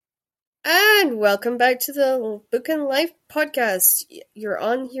And welcome back to the Book and Life podcast. You're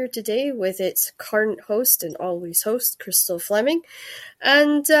on here today with its current host and always host, Crystal Fleming.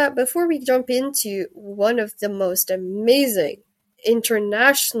 And before we jump into one of the most amazing,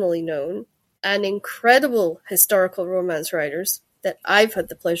 internationally known, and incredible historical romance writers that I've had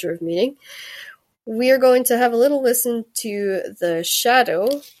the pleasure of meeting, we are going to have a little listen to The Shadow,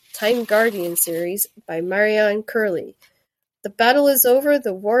 Time Guardian series by Marianne Curley. The battle is over,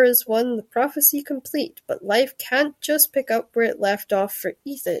 the war is won, the prophecy complete, but life can't just pick up where it left off for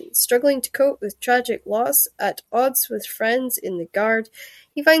Ethan. Struggling to cope with tragic loss, at odds with friends in the Guard,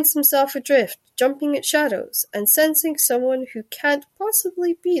 he finds himself adrift, jumping at shadows, and sensing someone who can't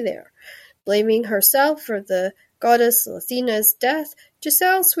possibly be there. Blaming herself for the goddess Athena's death,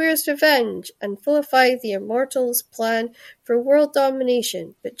 Giselle swears revenge and fulfill the Immortals' plan for world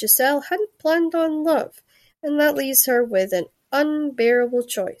domination, but Giselle hadn't planned on love. And that leaves her with an unbearable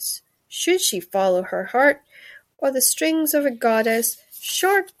choice. Should she follow her heart, or the strings of a goddess,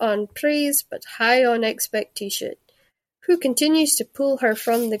 short on praise but high on expectation, who continues to pull her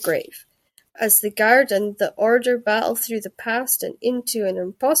from the grave? As the Guard and the Order battle through the past and into an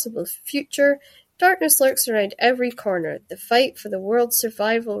impossible future, darkness lurks around every corner. The fight for the world's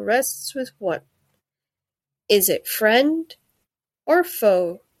survival rests with one. Is it friend or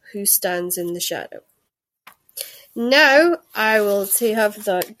foe who stands in the shadow? Now, I will have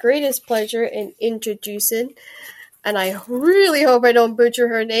the greatest pleasure in introducing, and I really hope I don't butcher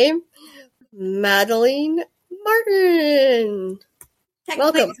her name, Madeline Martin.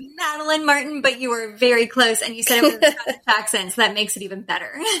 Technically, Welcome. it's Madeline Martin, but you were very close, and you said it with a Scottish accent, so that makes it even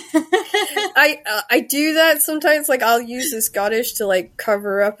better. I do that sometimes. Like, I'll use the Scottish to like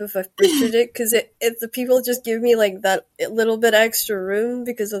cover up if I've butchered it, because the people just give me like that little bit extra room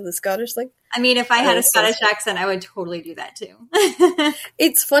because of the Scottish thing. I mean, if I had a Scottish accent, I would totally do that too.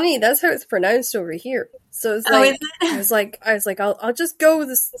 It's funny. That's how it's pronounced over here. So it's like, I was like, I'll just go with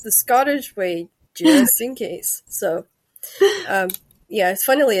the Scottish way just in case. So, yeah,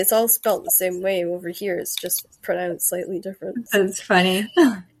 funnily, it's all spelt the same way over here. It's just pronounced slightly different. That's funny.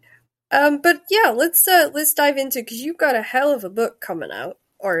 But yeah, let's dive into, because you've got a hell of a book coming out,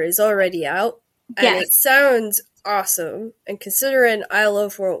 or is already out, and Yes. It sounds awesome. And considering I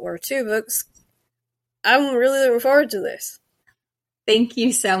love World War II books, I'm really looking forward to this. Thank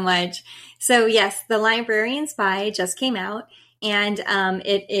you so much. So yes, The Librarian Spy just came out, and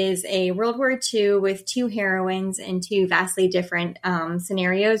it is a World War II with two heroines in two vastly different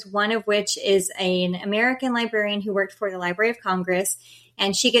scenarios, one of which is an American librarian who worked for the Library of Congress,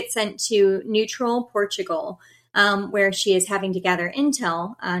 and she gets sent to neutral Portugal, where she is having to gather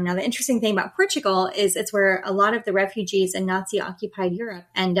intel. Now, the interesting thing about Portugal is it's where a lot of the refugees in Nazi-occupied Europe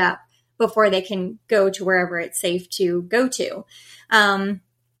end up before they can go to wherever it's safe to go to.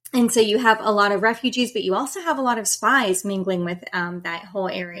 And so you have a lot of refugees, but you also have a lot of spies mingling with that whole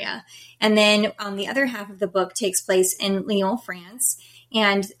area. And then on the other half of the book takes place in Lyon, France.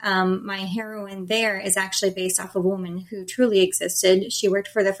 And my heroine there is actually based off of a woman who truly existed. She worked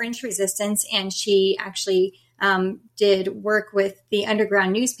for the French Resistance, and she actually did work with the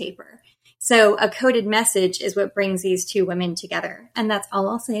underground newspaper. So a coded message is what brings these two women together. And that's all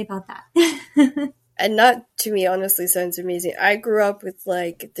I'll say about that. And that, to me, honestly sounds amazing. I grew up with,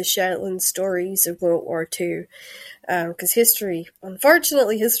 like, the Shetland stories of World War II, because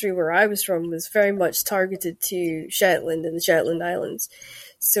unfortunately, history where I was from was very much targeted to Shetland and the Shetland Islands.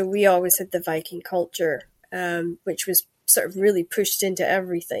 So we always had the Viking culture, which was sort of really pushed into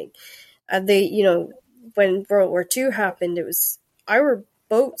everything. And when World War II happened, our were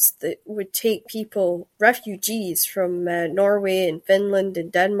boats that would take people, refugees from Norway and Finland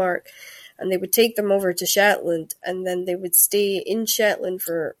and Denmark, and they would take them over to Shetland, and then they would stay in Shetland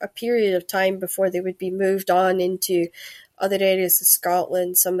for a period of time before they would be moved on into other areas of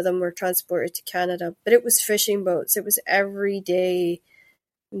Scotland. Some of them were transported to Canada, but it was fishing boats. It was everyday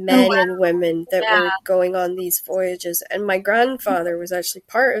men and women that were going on these voyages. And my grandfather was actually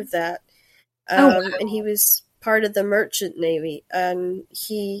part of that. And he was part of the merchant navy, and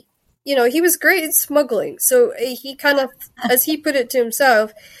he was great at smuggling. So he kind of, as he put it to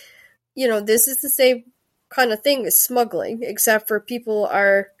himself, this is the same kind of thing as smuggling, except for people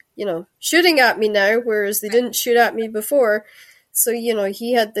are, shooting at me now, whereas they didn't shoot at me before. So,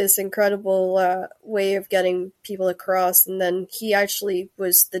 he had this incredible way of getting people across, and then he actually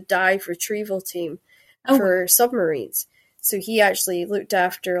was the dive retrieval team for submarines. So he actually looked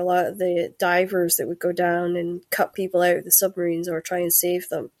after a lot of the divers that would go down and cut people out of the submarines or try and save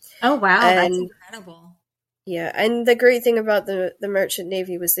them. Oh, wow. That's incredible. Yeah, and the great thing about the merchant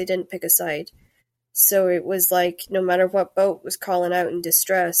navy was they didn't pick a side. So it was like, no matter what boat was calling out in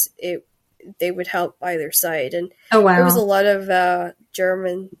distress, it they would help by their side. And Oh, there was a wow. lot of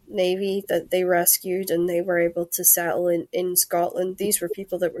German Navy that they rescued, and they were able to settle in Scotland. These were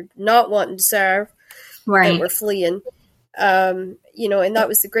people that were not wanting to serve, that Right. were fleeing. And that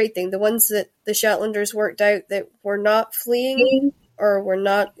was the great thing. The ones that the Shetlanders worked out that were not fleeing or were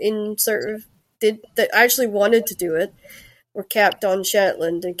not in that actually wanted to do it were kept on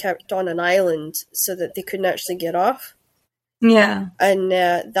Shetland and kept on an island so that they couldn't actually get off. Yeah. And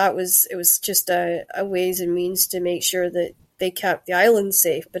it was just a ways and means to make sure that they kept the island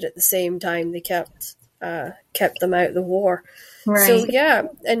safe, but at the same time they kept them out of the war. Right. So yeah,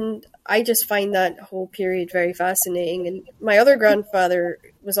 and I just find that whole period very fascinating. And my other grandfather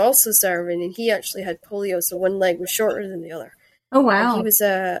was also serving, and he actually had polio, so one leg was shorter than the other. Oh, And wow.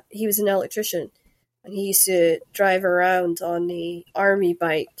 he was an electrician, and he used to drive around on the army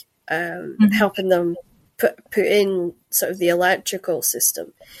bike, helping them put in sort of the electrical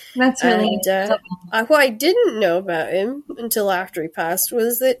system. That's really And what I didn't know about him until after he passed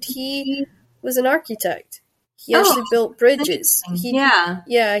was that he was an architect. He actually built bridges. He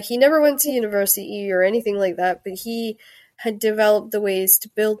never went to university or anything like that, but he had developed the ways to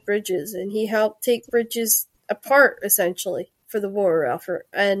build bridges, and he helped take bridges apart essentially for the war effort.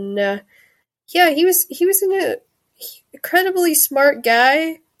 And he was an incredibly smart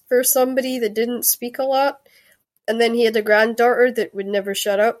guy for somebody that didn't speak a lot. And then he had a granddaughter that would never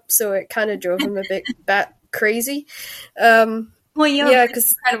shut up, so it kind of drove him a bit crazy. Well, you have an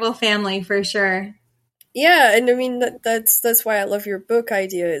 'cause incredible family for sure. yeah, and I mean that's why I love your book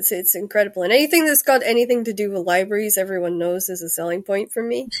idea. It's incredible, and anything that's got anything to do with libraries, everyone knows is a selling point for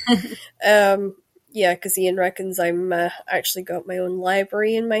me. Because Ian reckons I'm actually got my own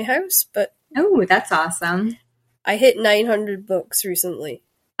library in my house, but Oh, that's awesome. I hit 900 books recently.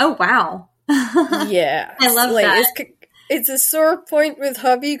 Oh, wow. Yeah, I love like that. it's a sore point with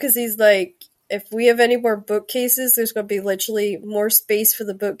hubby because he's like, if we have any more bookcases, there's going to be literally more space for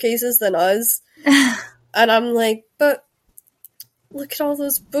the bookcases than us. And I'm like, but look at all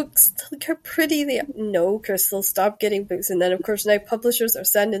those books. Look how pretty they are. No, Crystal, stop getting books. And then, of course, now publishers are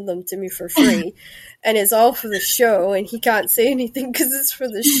sending them to me for free. And it's all for the show. And he can't say anything because it's for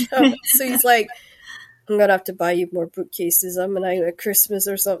the show. So he's like, I'm going to have to buy you more bookcases. I'm going to at Christmas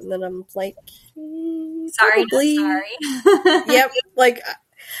or something. And I'm like, Sorry, probably. sorry. Yep. Like,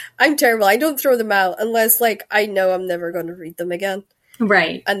 I'm terrible. I don't throw them out unless, like, I know I'm never going to read them again.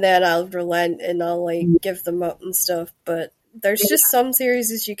 Right. And then I'll relent and I'll like give them up and stuff. But there's just some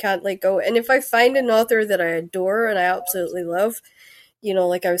series you can't let go. And if I find an author that I adore and I absolutely love,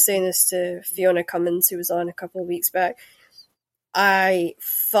 like I was saying this to Fiona Cummins, who was on a couple of weeks back, I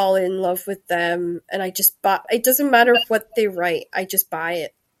fall in love with them and I just buy. It doesn't matter what they write, I just buy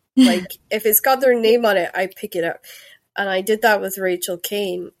it. Like if it's got their name on it, I pick it up. And I did that with Rachel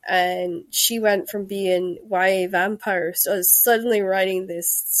Kane, and she went from being YA vampire, so I was suddenly writing this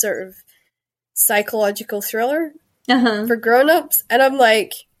sort of psychological thriller for grown-ups, and I'm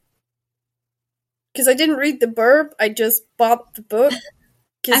like, because I didn't read the blurb, I just bought the book,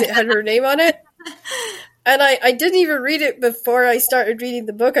 because it had her name on it, and I didn't even read it before I started reading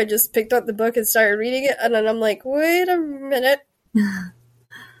the book, I just picked up the book and started reading it, and then I'm like, wait a minute,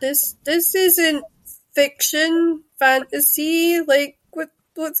 this isn't fiction, fantasy, like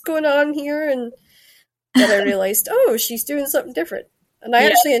what's going on here? And then I realized, oh, she's doing something different, and I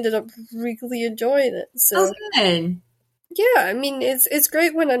actually ended up really enjoying it. So good. Yeah, I mean it's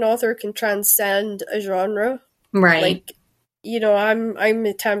great when an author can transcend a genre, Right? Like I'm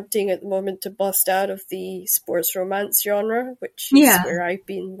attempting at the moment to bust out of the sports romance genre, which is where I've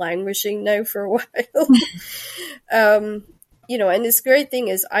been languishing now for a while. And this great thing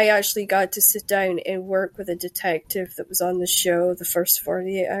is I actually got to sit down and work with a detective that was on the show the first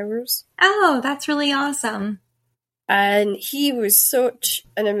 48 hours. Oh, that's really awesome. And he was such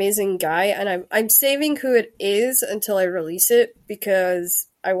an amazing guy, and I'm saving who it is until I release it because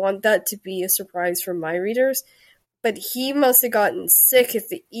I want that to be a surprise for my readers. But he must have gotten sick of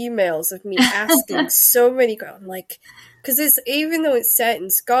the emails of me asking so many. I'm like, because even though it's set in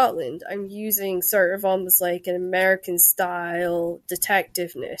Scotland, I'm using sort of almost like an American style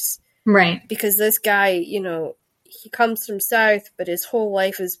detectiveness, right? Because this guy, he comes from South, but his whole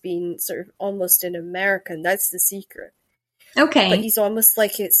life has been sort of almost in America, and that's the secret. Okay, but he's almost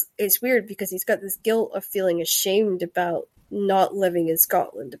like it's weird because he's got this guilt of feeling ashamed about not living in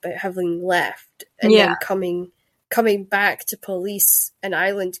Scotland, about having left, and then coming back to police an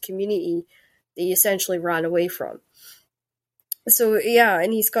island community that he essentially ran away from. So,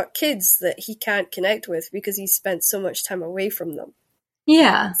 and he's got kids that he can't connect with because he spent so much time away from them.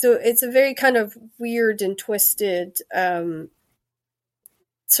 Yeah. So it's a very kind of weird and twisted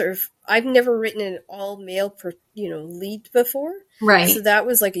sort of, I've never written an all male lead before. Right. So that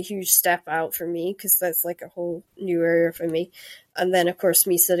was like a huge step out for me, because that's like a whole new area for me. And then of course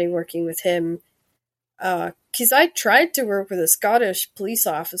me working with him, because I tried to work with a Scottish police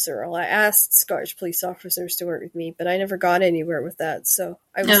officer. Well, I asked Scottish police officers to work with me, but I never got anywhere with that. So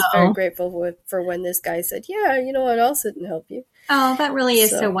I was very grateful for when this guy said, yeah, you know what, I'll sit and help you. Oh, that really is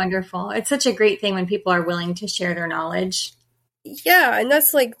so wonderful. It's such a great thing when people are willing to share their knowledge. Yeah, and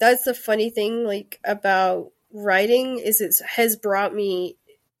that's the funny thing, like, about writing, is it has brought me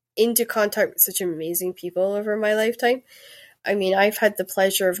into contact with such amazing people over my lifetime. I mean, I've had the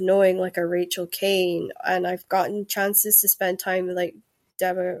pleasure of knowing like a Rachel Kane, and I've gotten chances to spend time with like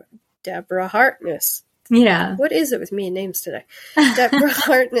Deborah Harkness. Yeah. What is it with me and names today? Deborah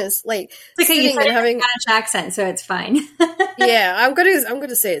Harkness, like, it's okay, you said and having a Scottish accent, so it's fine. Yeah, I'm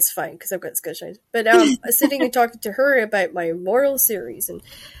gonna say it's fine because I've got Scottish accent. But sitting and talking to her about my Immortal series,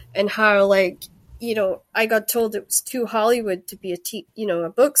 and how, like, you know, I got told it was too Hollywood to be a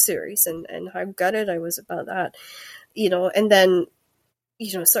book series, and how gutted I was about that. You know, and then,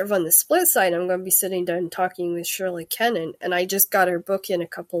 you know, sort of on the split side, I'm going to be sitting down talking with Shirley Kennan, and I just got her book in a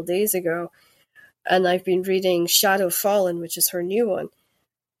couple of days ago, and I've been reading Shadow Fallen, which is her new one.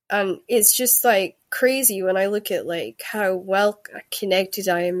 And it's just like crazy when I look at like how well connected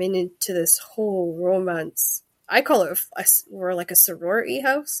I am into this whole romance. I call it we're like a sorority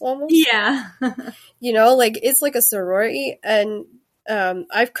house almost. Yeah. You know, like, it's like a sorority, and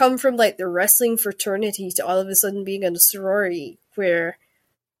I've come from like the wrestling fraternity to all of a sudden being in a sorority where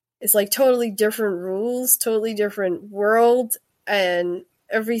it's like totally different rules, totally different world, and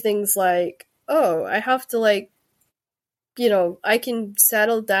everything's like, oh, I have to, like, you know, I can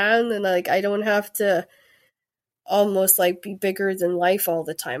settle down, and like I don't have to almost like be bigger than life all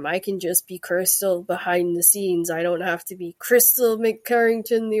the time. I can just be Crystal behind the scenes. I don't have to be Crystal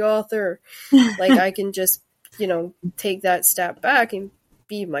McCarrington, the author. Like, I can just, you know, take that step back and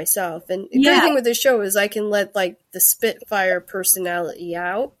be myself. And the great thing with the show is I can let like the Spitfire personality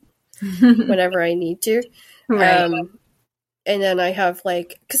out whenever I need to. Right. And then I have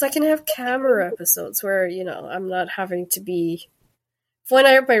like, because I can have camera episodes where, you know, I'm not having to be, when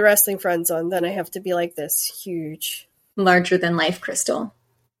I have my wrestling friends on, then I have to be like this huge, larger than life Crystal.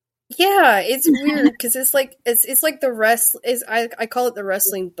 Yeah, it's weird because it's like I call it the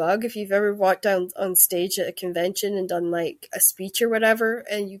wrestling bug. If you've ever walked down on stage at a convention and done like a speech or whatever,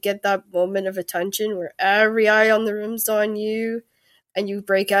 and you get that moment of attention where every eye on the room's on you, and you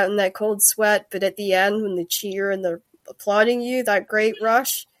break out in that cold sweat, but at the end when they cheer and they're applauding you, that great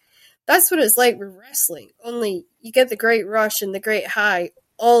rush. That's what it's like with wrestling. Only you get the great rush and the great high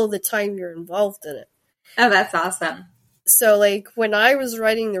all the time you're involved in it. Oh, that's awesome. So, like, when I was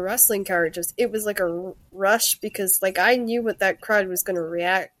writing the wrestling characters, it was like a rush because, like, I knew what that crowd was going to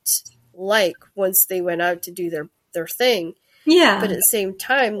react like once they went out to do their thing. Yeah. But at the same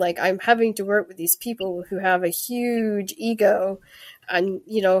time, like, I'm having to work with these people who have a huge ego and,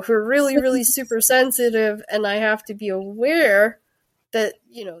 you know, who are really, really super sensitive, and I have to be aware that,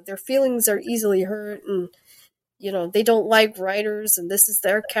 you know, their feelings are easily hurt, and, you know, they don't like writers, and this is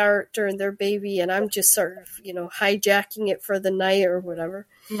their character and their baby, and I'm just sort of, you know, hijacking it for the night or whatever.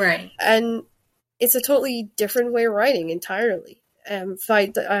 Right. And it's a totally different way of writing entirely.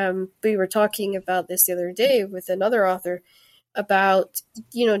 We were talking about this the other day with another author about,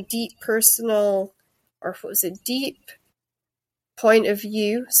 you know, deep personal, or what was it, deep point of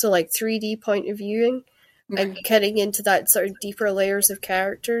view, so like 3D point of viewing, and getting into that sort of deeper layers of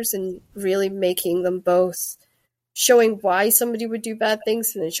characters and really making them both showing why somebody would do bad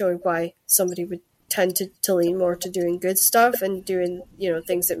things and then showing why somebody would tend to lean more to doing good stuff and doing, you know,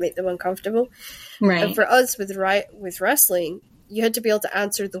 things that make them uncomfortable. Right. And for us with wrestling, you had to be able to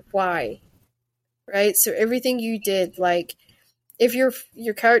answer the why, right? So everything you did, like, if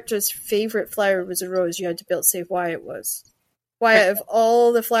your character's favorite flower was a rose, you had to be able to say why it was. Why, out of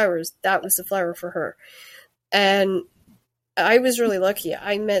all the flowers, that was the flower for her. And I was really lucky.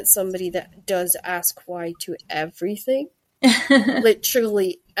 I met somebody that does ask why to everything.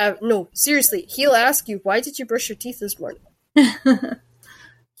 Literally, no, seriously. He'll ask you, why did you brush your teeth this morning?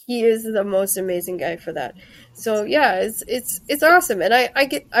 He is the most amazing guy for that. So yeah, it's awesome. And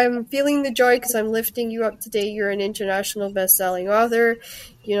I'm feeling the joy because I'm lifting you up today. You're an international best-selling author.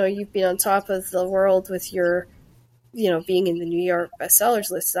 You know, you've been on top of the world with your, you know, being in the New York bestsellers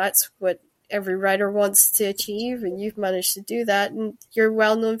list. That's what every writer wants to achieve, and you've managed to do that, and you're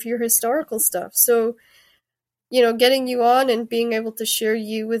well known for your historical stuff. So getting you on and being able to share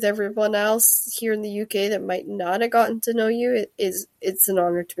you with everyone else here in the UK that might not have gotten to know you, it's an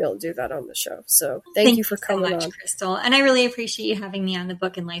honor to be able to do that on the show. So thank you for coming so much, on, Crystal. And I really appreciate you having me on the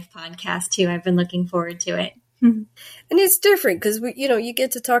Book and Life podcast too. I've been looking forward to it. And it's different because you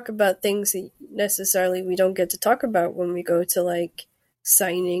get to talk about things that necessarily we don't get to talk about when we go to like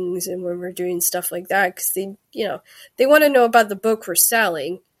signings and when we're doing stuff like that, because they want to know about the book we're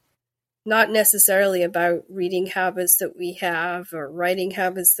selling, not necessarily about reading habits that we have or writing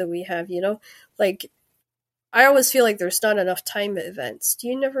habits that we have. Like I always feel like there's not enough time at events. Do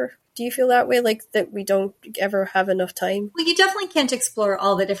you feel that way, like that we don't ever have enough time? Well, you definitely can't explore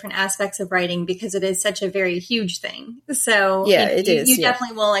all the different aspects of writing because it is such a very huge thing. So yeah, it is. You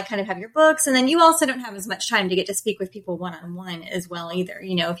definitely will like kind of have your books, and then you also don't have as much time to get to speak with people one-on-one as well either.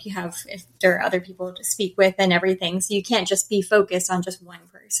 If there are other people to speak with and everything, so you can't just be focused on just one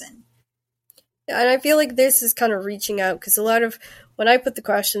person. And I feel like this is kind of reaching out because a lot of when I put the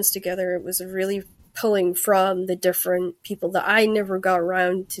questions together, it was really pulling from the different people that I never got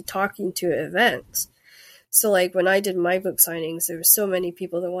around to talking to at events. So like when I did my book signings, there were so many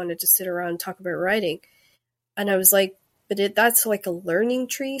people that wanted to sit around and talk about writing. And I was like, but that's like a learning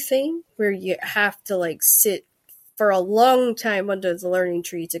tree thing where you have to like sit for a long time under the learning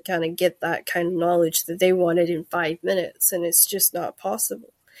tree to kind of get that kind of knowledge that they wanted in 5 minutes. And it's just not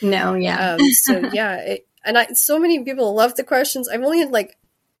possible. No, yeah. So many people love the questions. I've only had like,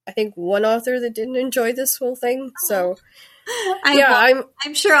 I think one author that didn't enjoy this whole thing. So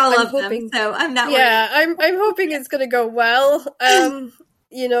I'm sure I'll love them. So I'm not. Yeah, I'm hoping it's going to go well.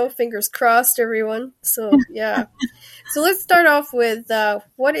 Fingers crossed, everyone. So yeah. So let's start off with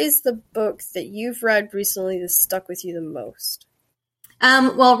what is the book that you've read recently that stuck with you the most?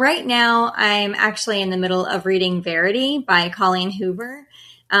 Well, right now I'm actually in the middle of reading Verity by Colleen Hoover.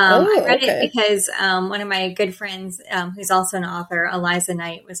 I read it because one of my good friends, who's also an author, Eliza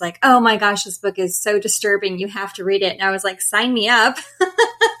Knight, was like, "Oh my gosh, this book is so disturbing. You have to read it." And I was like, "Sign me up."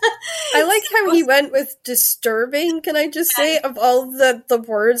 I like how he went with disturbing. Can I just say, of all the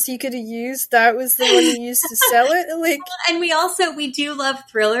words he could have used, that was the one he used to sell it? Like, and we do love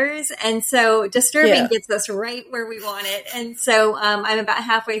thrillers, and so disturbing gets us right where we want it. And so I'm about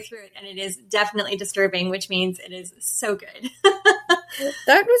halfway through it, and it is definitely disturbing, which means it is so good.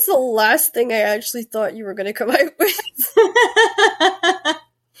 That was the last thing I actually thought you were going to come out with.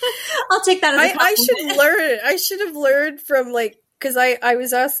 I'll take that as a compliment. I should have learned from because I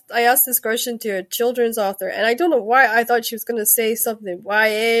asked this question to a children's author, and I don't know why I thought she was going to say something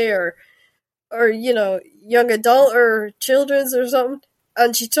YA or young adult or children's or something,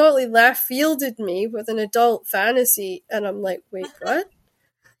 and she totally left fielded me with an adult fantasy, and I'm like, wait, what?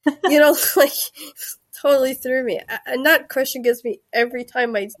 Totally threw me. And that question gets me every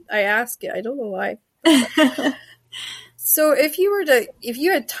time I ask it. I don't know why. So if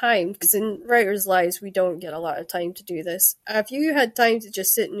you had time, because in writers' lives we don't get a lot of time to do this, if you had time to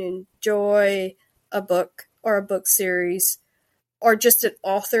just sit and enjoy a book or a book series or just an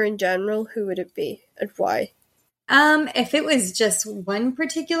author in general, who would it be and why? If it was just one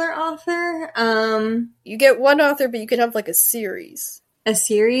particular author, you get one author, but you can have like a series. A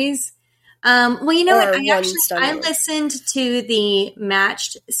series? Well, you know what? I listened to the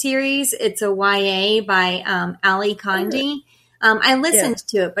Matched series. It's a YA by Ali Condi. I listened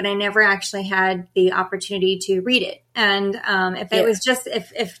to it, but I never actually had the opportunity to read it. And if it was just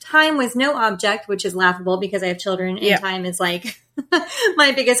if time was no object, which is laughable because I have children and time is like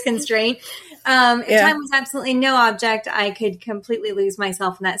my biggest constraint. If time was absolutely no object, I could completely lose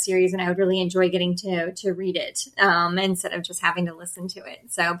myself in that series, and I would really enjoy getting to read it instead of just having to listen to it.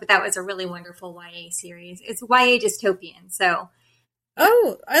 So, but that was a really wonderful YA series. It's YA dystopian, so.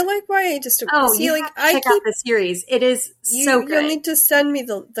 Oh, I like YA dystopian. Oh, you have to check out the series. It is so good. You'll need to send me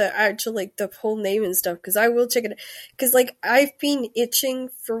the actual the whole name and stuff, because I will check it. Because I've been itching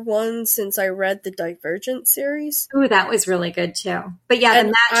for one since I read the Divergent series. Ooh, that was really good too. But yeah,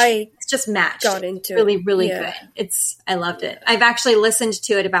 it's just Matched. Got into really, really good. I loved it. I've actually listened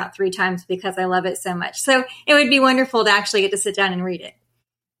to it about 3 times because I love it so much. So it would be wonderful to actually get to sit down and read it.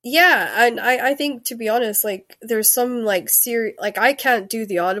 Yeah, and I think, to be honest, there's some series, I can't do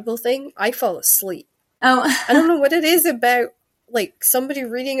the Audible thing. I fall asleep. Oh. I don't know what it is about somebody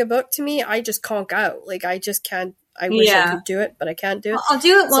reading a book to me. I just conk out. I just can't. I wish I could do it, but I can't do it. Well, I'll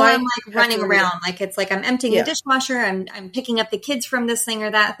do it while I'm running around. It's I'm emptying the dishwasher. I'm picking up the kids from this thing or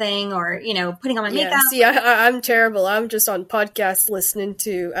that thing, or putting on my makeup. See, I'm terrible. I'm just on podcasts listening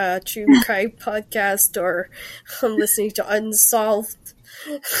to True Crime podcast, or I'm listening to Unsolved.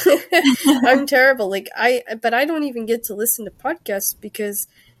 I'm terrible. But I don't even get to listen to podcasts because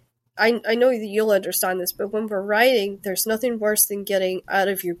I know that you'll understand this, but when we're writing, there's nothing worse than getting out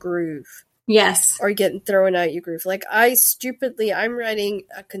of your groove. Yes. Or getting thrown out your groove. Like, I'm writing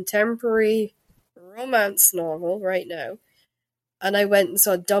a contemporary romance novel right now, and I went and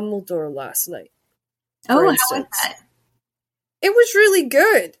saw Dumbledore last night. Oh, how was that? It was really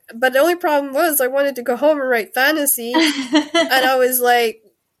good, but the only problem was I wanted to go home and write fantasy, and I was like,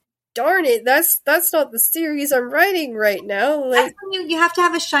 darn it, that's not the series I'm writing right now. Like, you have to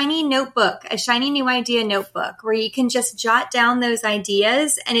have a shiny notebook, a shiny new idea notebook where you can just jot down those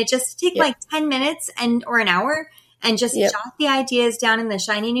ideas, and it just take like 10 minutes or an hour, and just jot the ideas down in the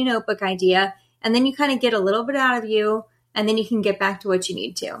shiny new notebook idea, and then you kind of get a little bit out of you, and then you can get back to what you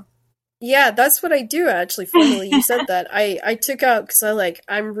need to. Yeah, that's what I do, actually. Funnily, you said that. I took out, because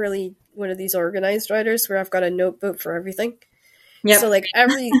I'm really one of these organized writers where I've got a notebook for everything. Yep. So, like,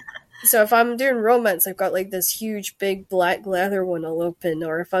 so if I'm doing romance, I've got, like, this huge, big, black leather one I'll open.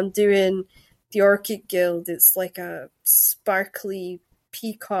 Or if I'm doing the Orchid Guild, it's like a sparkly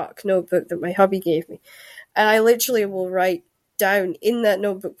peacock notebook that my hubby gave me. And I literally will write down in that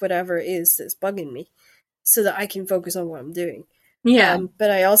notebook whatever it is that's bugging me so that I can focus on what I'm doing. Yeah.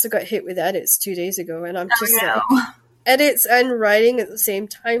 But I also got hit with edits 2 days ago, and I'm just like, edits and writing at the same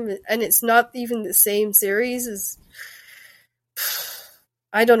time, and it's not even the same series as...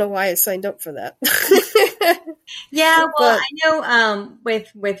 I don't know why I signed up for that. Yeah, well, I know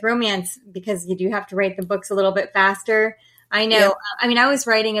with romance, because you do have to write the books a little bit faster. I know. Yeah. I mean, I was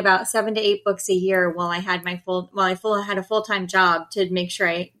writing about 7 to 8 books a year while I had had a full-time job to make sure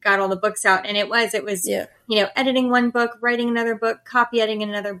I got all the books out. And it was, editing one book, writing another book, copy editing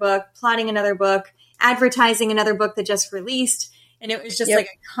another book, plotting another book, advertising another book that just released. And it was just like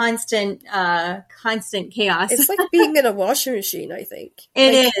a constant chaos. It's like being in a washing machine, I think.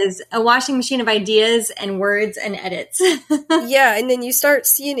 It is a washing machine of ideas and words and edits. Yeah. And then you start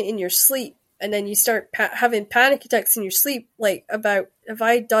seeing it in your sleep. And then you start having panic attacks in your sleep, like, about, have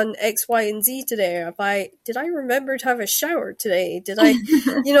I done X, Y, and Z today? Did I remember to have a shower today? Did I,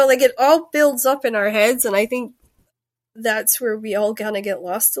 like, it all builds up in our heads. And I think that's where we all kind of get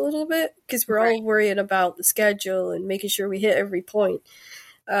lost a little bit, because we're all worrying about the schedule and making sure we hit every point.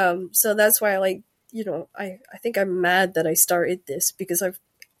 So that's why I think I'm mad that I started this, because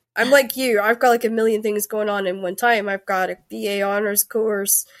I'm like you. I've got like a million things going on in one time. I've got a BA honors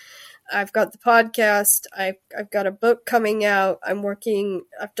course. I've got the podcast. I've got a book coming out. I've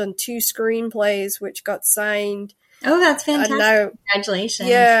done 2 screenplays, which got signed. Oh, that's fantastic. Now, congratulations.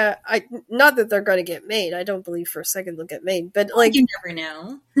 Yeah. Not that they're going to get made. I don't believe for a second they'll get made. But, like, you never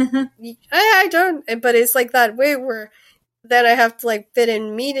know. I don't. But it's like that way where then I have to, like, fit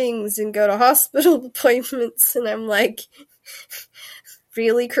in meetings and go to hospital appointments. And I'm like...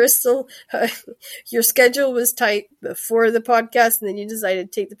 Really, Crystal? Your schedule was tight before the podcast, and then you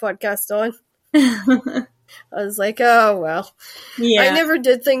decided to take the podcast on? I was like, oh, well. Yeah. I never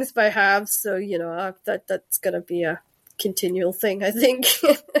did things by halves, so, that's going to be a continual thing, I think.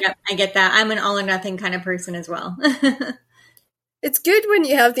 Yep, I get that. I'm an all-or-nothing kind of person as well. It's good when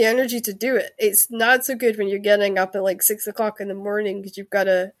you have the energy to do it. It's not so good when you're getting up at, like, 6 o'clock in the morning, because you've got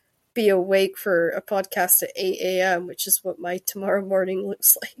to be awake for a podcast at 8 a.m., which is what my tomorrow morning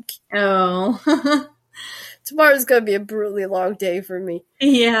looks like. Oh. Tomorrow's going to be a brutally long day for me.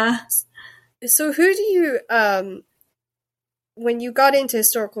 Yeah. So who do you, when you got into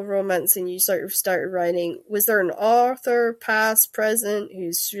historical romance and you started writing, was there an author, past, present,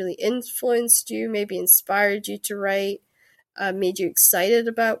 who's really influenced you, maybe inspired you to write, made you excited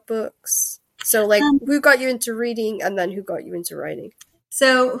about books? So, like, who got you into reading, and then who got you into writing?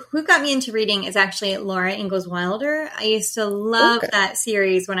 So who got me into reading is actually Laura Ingalls Wilder. I used to love that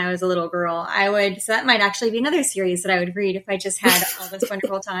series when I was a little girl. So that might actually be another series that I would read if I just had all this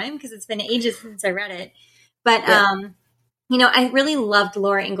wonderful time, because it's been ages since I read it. But, I really loved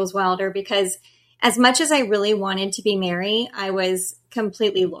Laura Ingalls Wilder, because as much as I really wanted to be Mary, I was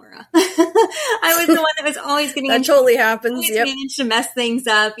completely Laura. I was the one that was always getting that totally happens. Yep. Managed to mess things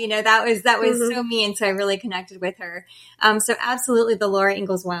up. That was so me, and so I really connected with her. So absolutely the Laura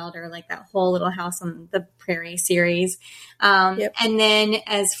Ingalls Wilder, like that whole Little House on the Prairie series. And then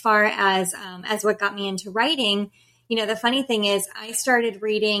as far as what got me into writing, the funny thing is I started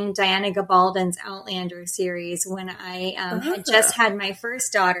reading Diana Gabaldon's Outlander series when I had just had my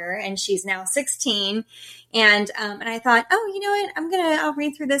first daughter, and she's now 16. And I thought, oh, you know what? I'll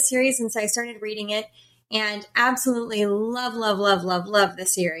read through this series. And so I started reading it. and absolutely love the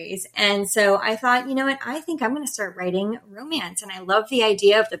series. And so I thought, you know what, I think I'm going to start writing romance. And I love the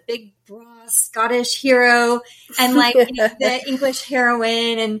idea of the big, bra Scottish hero and like, the English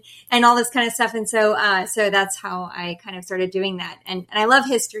heroine and all this kind of stuff. And so, so that's how I kind of started doing that. And I love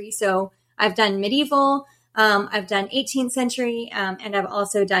history. So I've done medieval, I've done 18th century, and I've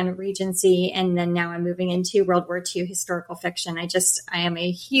also done Regency. And then now I'm moving into World War II historical fiction. I am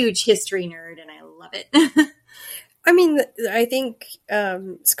a huge history nerd and I love it. I mean, I think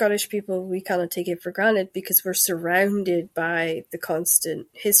Scottish people, we kind of take it for granted because we're surrounded by the constant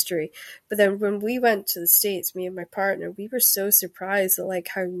history. But then when we went to the States, me and my partner, we were so surprised at like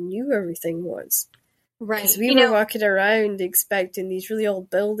how new everything was. Right. Because we were walking around expecting these really old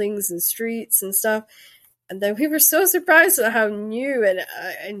buildings and streets and stuff. And then we were so surprised at how new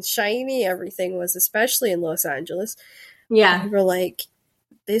and shiny everything was, especially in Los Angeles. Yeah. And we were like,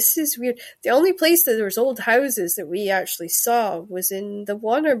 this is weird. The only place that there was old houses that we actually saw was in the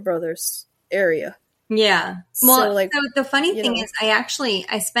Warner Brothers area. Yeah. Well, so the funny thing is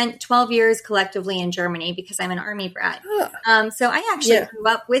I spent 12 years collectively in Germany because I'm an Army brat. So I actually grew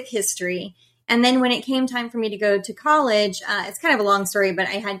up with history. And then when it came time for me to go to college, it's kind of a long story, but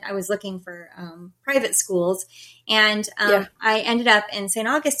I was looking for private schools, and I ended up in St.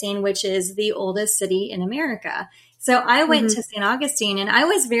 Augustine, which is the oldest city in America. So I went to St. Augustine, and I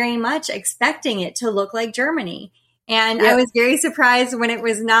was very much expecting it to look like Germany. And I was very surprised when it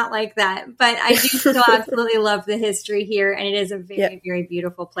was not like that. But I do still absolutely love the history here, and it is a very, very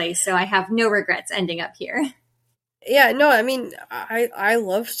beautiful place. So I have no regrets ending up here. Yeah, no, I mean, I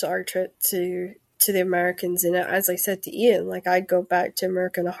loved our trip to the Americans, and as I said to Ian, like I'd go back to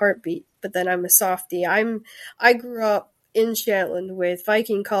America in a heartbeat. But then I'm a softie. I grew up in Shetland with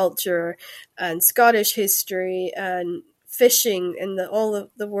Viking culture and Scottish history and fishing and all of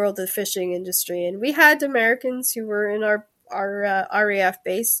the world of the fishing industry, and we had Americans who were in our RAF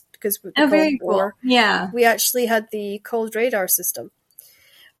base because with the Cold War, we actually had the cold radar system.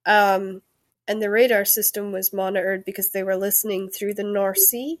 And the radar system was monitored because they were listening through the North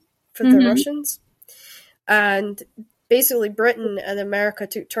Sea for the Russians. And basically Britain and America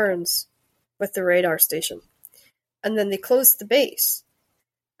took turns with the radar station. And then they closed the base.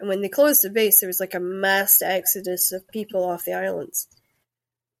 And when they closed the base, there was like a mass exodus of people off the islands.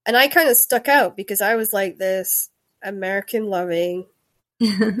 And I kind of stuck out because I was like this American loving,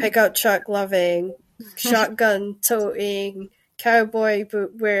 pickup truck loving, shotgun toting, cowboy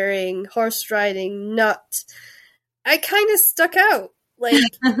boot wearing, horse riding nut. I kind of stuck out. Like,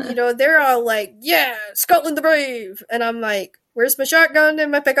 they're all like, yeah, Scotland the Brave. And I'm like, where's my shotgun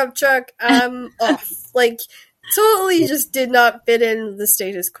and my pickup truck? I'm off. Like, totally just did not fit in the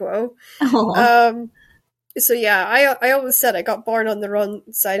status quo. So yeah, I always said I got born on the wrong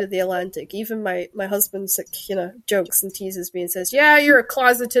side of the Atlantic. Even my husband's like, jokes and teases me and says, yeah, you're a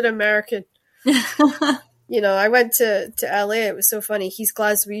closeted American. I went to LA. It was so funny. He's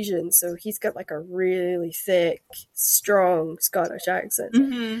Glaswegian, so he's got like a really thick, strong Scottish accent.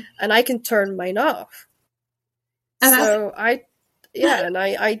 And I can turn mine off. So I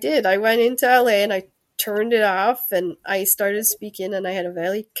did. I went into LA and I turned it off and I started speaking and I had a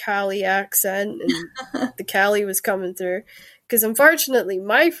very Cali accent and the Cali was coming through. Because unfortunately,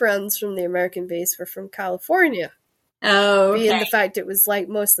 my friends from the American base were from California. Oh, okay. Being the fact it was like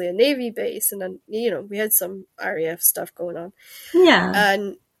mostly a Navy base, and then we had some RAF stuff going on. Yeah,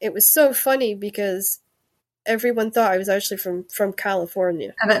 and it was so funny because everyone thought I was actually from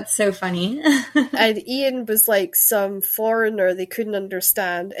California. Oh, that's so funny. And Ian was like some foreigner they couldn't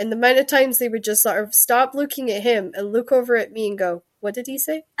understand, and the amount of times they would just sort of stop looking at him and look over at me and go, "What did he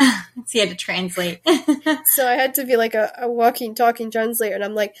say?" So you had to translate. So I had to be like a walking, talking translator, and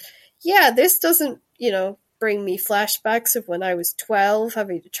I'm like, "Yeah, this doesn't, bring me flashbacks of when I was 12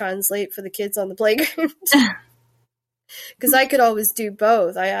 having to translate for the kids on the playground." Because I could always do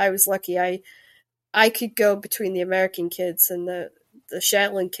both. I was lucky. I could go between the American kids and the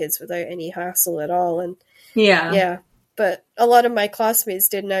Shetland kids without any hassle at all. And yeah. But a lot of my classmates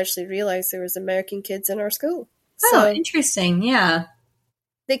didn't actually realize there was American kids in our school. So interesting. Yeah.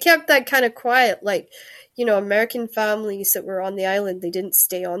 They kept that kind of quiet. Like, American families that were on the island, they didn't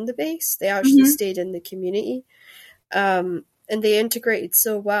stay on the base. They actually stayed in the community. And they integrated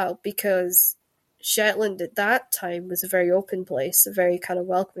so well because Shetland at that time was a very open place, a very kind of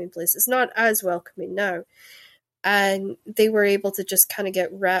welcoming place. It's not as welcoming now. And they were able to just kind of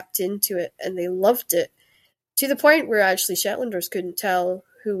get wrapped into it, and they loved it to the point where actually Shetlanders couldn't tell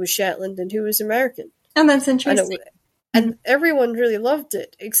who was Shetland and who was American. Oh, that's interesting. And everyone really loved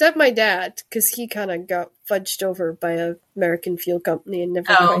it, except my dad, because he kind of got fudged over by a American fuel company and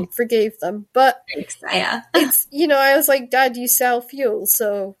never quite forgave them. But yeah. it's, I was like, Dad, you sell fuel,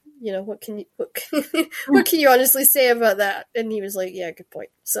 so, what can you honestly say about that? And he was like, yeah, good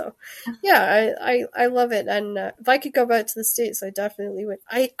point. So, yeah, I love it. And if I could go back to the States, I definitely would.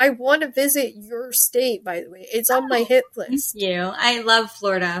 I want to visit your state, by the way. It's on my hit list. Thank you. I love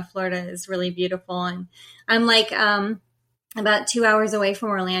Florida. Florida is really beautiful. And I'm like about 2 hours away from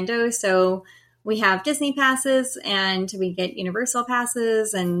Orlando. So we have Disney passes and we get Universal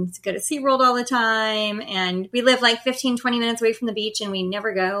passes and go to SeaWorld all the time. And we live like 15, 20 minutes away from the beach and we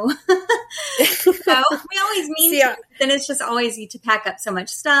never go. So we always mean to. Then it's just always you to pack up so much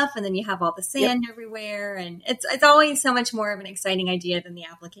stuff and then you have all the sand everywhere. And it's always so much more of an exciting idea than the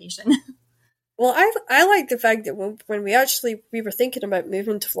application. Well, I like the fact that when we were thinking about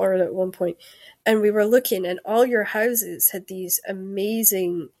moving to Florida at one point, and we were looking, and all your houses had these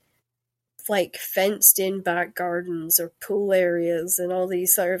amazing, like, fenced-in back gardens or pool areas and all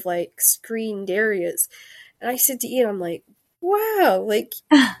these sort of, like, screened areas. And I said to Ian, I'm like, wow, like,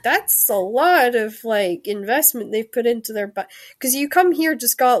 that's a lot of, like, investment they've put into their back. Because you come here to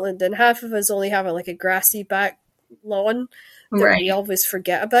Scotland, and half of us only have, a grassy back lawn that we always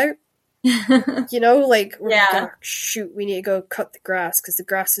forget about. Like, shoot, we need to go cut the grass because the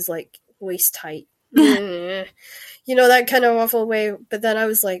grass is like waist height. That kind of awful way. But then I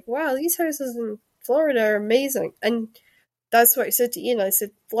was like, wow, these houses in Florida are amazing. And that's what I said to Ian. I said,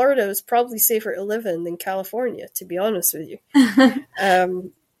 Florida is probably safer to live in than California, to be honest with you.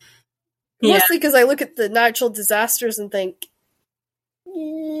 Mostly because I look at the natural disasters and think,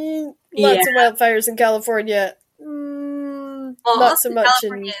 lots of wildfires in California. Well, not so much.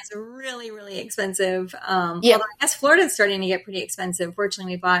 California is really, really expensive. Although I guess Florida's starting to get pretty expensive.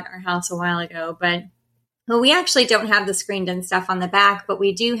 Fortunately, we bought our house a while ago, but we actually don't have the screened-in stuff on the back, but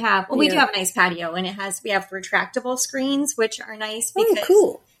we do have. Well, we do have a nice patio, and we have retractable screens, which are nice because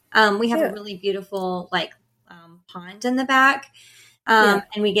cool. We have a really beautiful pond in the back. And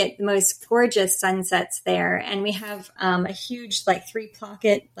we get the most gorgeous sunsets there. And we have a huge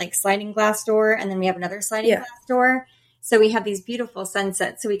 3-pocket sliding glass door, and then we have another sliding glass door. So we have these beautiful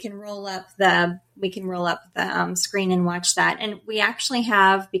sunsets. So we can roll up the screen and watch that. And we actually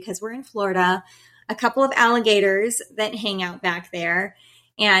have, because we're in Florida, a couple of alligators that hang out back there.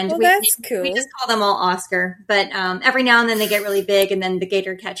 And that's cool. We just call them all Oscar. But every now and then they get really big, and then the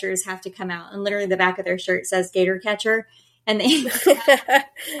gator catchers have to come out. And literally the back of their shirt says gator catcher. And they have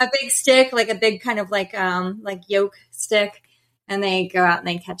a big stick, like a big kind of yoke stick. And they go out and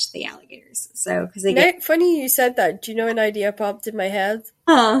they catch the alligators. So, because funny you said that. Do you know an idea popped in my head?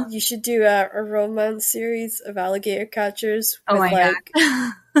 You should do a romance series of alligator catchers with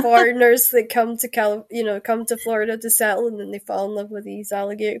foreigners that come to Florida to settle, and then they fall in love with these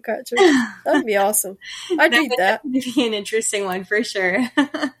alligator catchers. That'd be awesome. I'd read that. That'd be an interesting one for sure.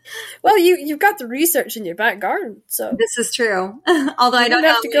 Well, you've got the research in your back garden, so this is true. Although I don't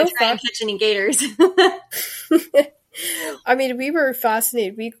know if I'm going to try and catch any gators. I mean, we were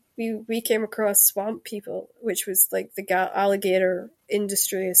fascinated. We came across swamp people, which was like the alligator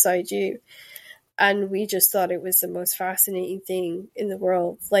industry aside you, and we just thought it was the most fascinating thing in the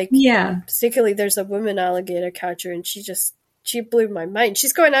world. Particularly there's a woman alligator catcher, and she blew my mind.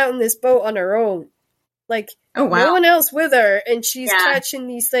 She's going out on this boat on her own, no one else with her, and she's catching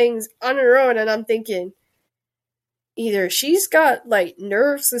these things on her own. And I'm thinking, either she's got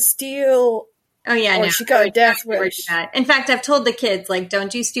nerves of steel. Oh, yeah, or she got a death wish. In fact, I've told the kids,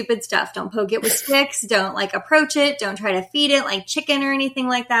 don't do stupid stuff. Don't poke it with sticks. Don't, approach it. Don't try to feed it like chicken or anything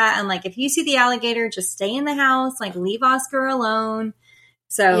like that. And, if you see the alligator, just stay in the house. Leave Oscar alone.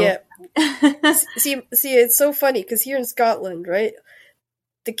 So. Yeah. see, it's so funny, because here in Scotland, right,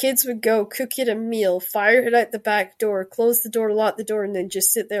 the kids would go cook it a meal, fire it out the back door, close the door, lock the door, and then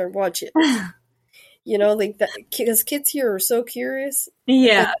just sit there and watch it. That, because kids here are so curious.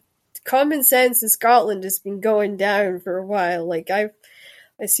 Yeah. Common sense in Scotland has been going down for a while. I've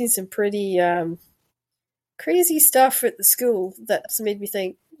seen some pretty crazy stuff at the school that's made me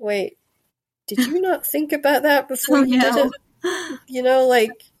think, wait, did you not think about that before you did it?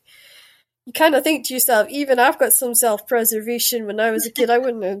 You kind of think to yourself, even I've got some self-preservation. When I was a kid, I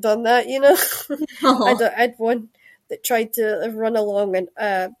wouldn't have done that, I had one that tried to run along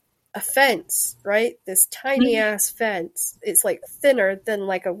a fence, right? This tiny ass fence. It's thinner than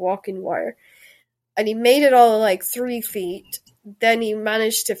a walking wire. And he made it all 3 feet. Then he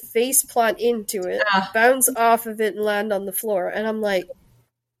managed to face plant into it, bounce off of it, and land on the floor. And I'm like,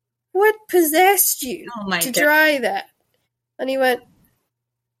 what possessed you to try that? And he went,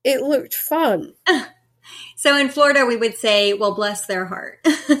 it looked fun. So in Florida, we would say, well, bless their heart.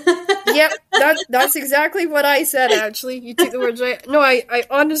 Yep, that's exactly what I said, actually. You took the words right. No, I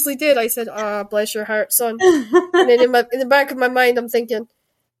honestly did. I said, bless your heart, son. And then in the back of my mind, I'm thinking,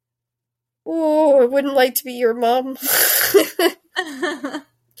 oh, I wouldn't like to be your mom.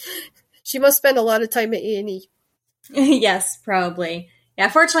 She must spend a lot of time at A&E. Yes, probably. Yeah,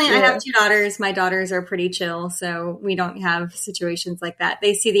 fortunately, Yeah. I have 2 daughters. My daughters are pretty chill, so we don't have situations like that.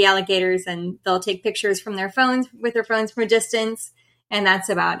 They see the alligators and they'll take pictures from their phones with their phones from a distance, and that's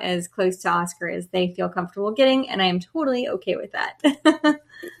about as close to Oscar as they feel comfortable getting, and I am totally okay with that.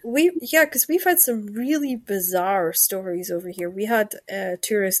 Because we've had some really bizarre stories over here. We had a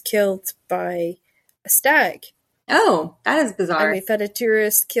tourist killed by a stag. Oh, that is bizarre. And we've had a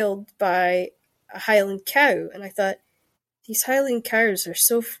tourist killed by a Highland cow. And I thought, these Highland cows are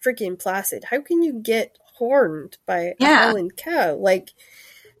so freaking placid. How can you get horned by a Highland cow? Like,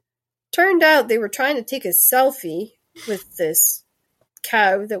 turned out they were trying to take a selfie with this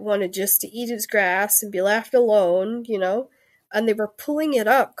cow that wanted just to eat its grass and be left alone, you know? And they were pulling it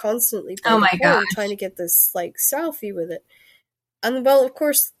up constantly by the horn, trying to get this, like, selfie with it. And, well, of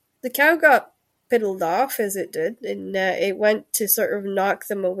course, the cow got piddled off, as it did, and it went to sort of knock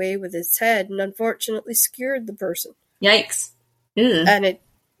them away with its head, and unfortunately skewered the person. Yikes. Ew. And it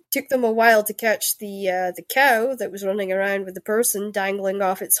took them a while to catch the cow that was running around with the person dangling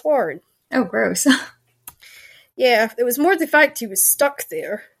off its horn. Oh, gross. Yeah, it was more the fact he was stuck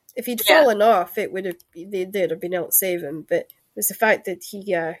there. If he'd fallen off, they'd have been able to save him, but it was the fact that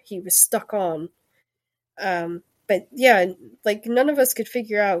he was stuck on. But yeah, like, none of us could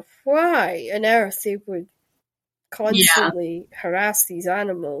figure out why on earth they would constantly harass these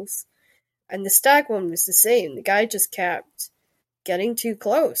animals. And the stag one was the same. The guy just kept getting too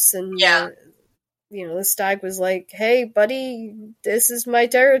close. And, the stag was like, hey, buddy, this is my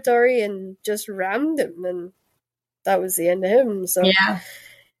territory, and just rammed him. And that was the end of him. So,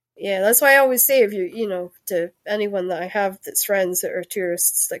 yeah, that's why I always say, if to anyone that I have that's friends that are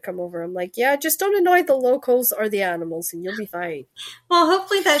tourists that come over, I'm like, yeah, just don't annoy the locals or the animals and you'll be fine. Well,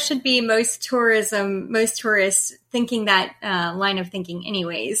 hopefully that should be most tourists thinking that line of thinking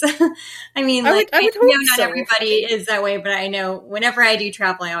anyways. I mean, I would hope not so. Everybody is that way, but I know whenever I do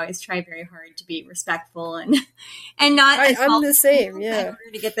travel, I always try very hard to be respectful and not. I'm the same, yeah. In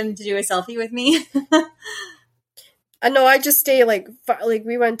order to get them to do a selfie with me. I know, I just stay, like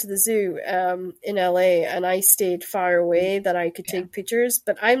we went to the zoo in LA, and I stayed far away that I could take pictures,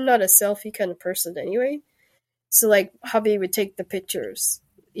 but I'm not a selfie kind of person anyway. So, like, hubby would take the pictures,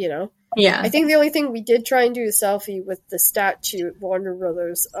 you know? Yeah. I think the only thing we did try and do a selfie with the statue at Warner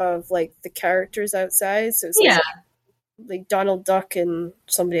Brothers of, like, the characters outside. So it's like Donald Duck and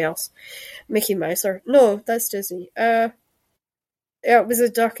somebody else. Mickey Mouse, or no, that's Disney. Yeah, it was a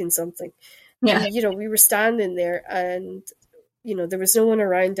duck and something. Yeah. And, we were standing there, and, there was no one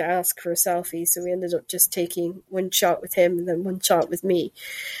around to ask for a selfie, so we ended up just taking one shot with him and then one shot with me.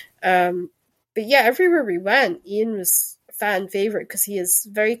 But yeah, everywhere we went, Ian was a fan favorite because he has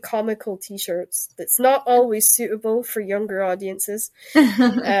very comical t-shirts that's not always suitable for younger audiences.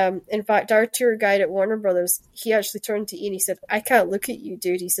 In fact, our tour guide at Warner Brothers, he actually turned to Ian, he said, I can't look at you,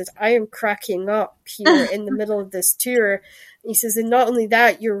 dude. He said, I am cracking up here in the middle of this tour. He says, and not only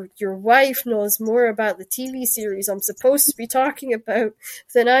that, your wife knows more about the TV series I'm supposed to be talking about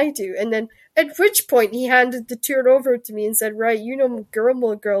than I do. And then, at which point, he handed the tour over to me and said, right, you know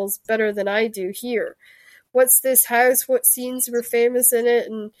Gilmore Girls better than I do here. What's this house? What scenes were famous in it?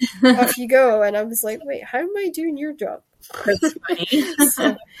 And off you go. And I was like, wait, how am I doing your job? That's funny.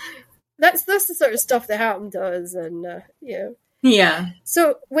 So, that's the sort of stuff that happened to us. And, Yeah.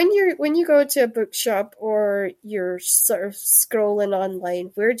 So when you go to a bookshop or you're sort of scrolling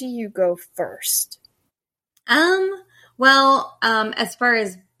online, where do you go first? Well, as far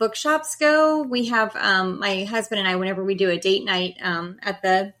as bookshops go, we have my husband and I, whenever we do a date night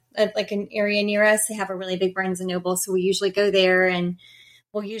at like an area near us, they have a really big Barnes and Noble, so we usually go there, and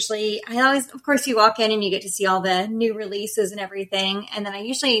of course, you walk in and you get to see all the new releases and everything, and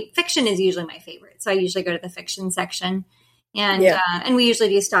then fiction is usually my favorite, so I usually go to the fiction section. And we usually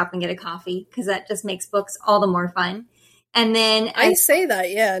do stop and get a coffee because that just makes books all the more fun. And then I say that,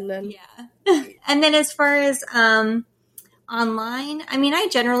 and then and then as far as online, I mean, I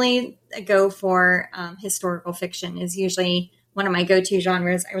generally go for historical fiction is usually one of my go-to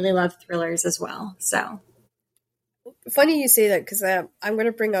genres. I really love thrillers as well. So funny you say that because I'm going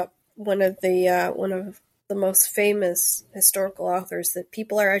to bring up one of the most famous historical authors that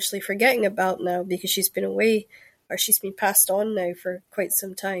people are actually forgetting about now because she's been away. Or she's been passed on now for quite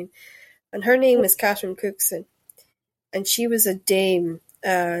some time. And her name is Catherine Cookson. And she was a dame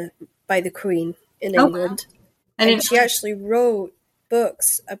by the Queen in Oh, wow. England. I And didn't she know. actually wrote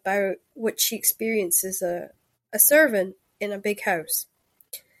books about what she experienced as a servant in a big house.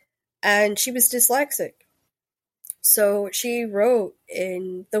 And she was dyslexic. So she wrote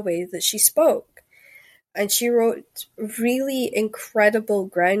in the way that she spoke. And she wrote really incredible,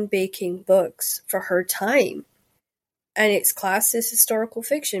 groundbreaking books for her time. And it's classed as historical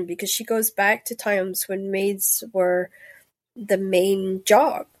fiction because she goes back to times when maids were the main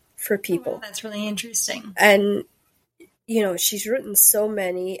job for Oh, wow, people. that's really interesting. And, you know, she's written so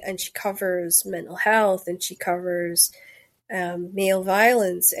many, and she covers mental health, and she covers male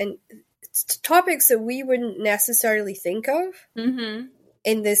violence, and topics that we wouldn't necessarily think of Mm-hmm.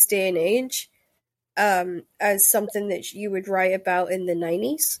 in this day and age as something that you would write about in the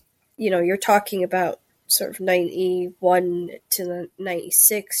 90s. You know, you're talking about sort of 91 to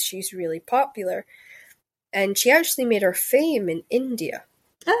 96, she's really popular. And she actually made her fame in India.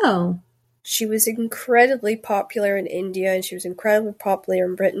 Oh. She was incredibly popular in India, and she was incredibly popular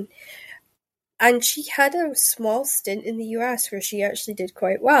in Britain. And she had a small stint in the US where she actually did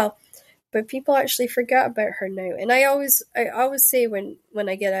quite well. But people actually forget about her now. And I always say when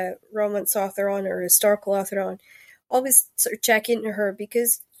I get a romance author on or a historical author on, always sort of check into her,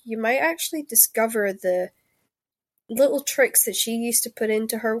 because you might actually discover the little tricks that she used to put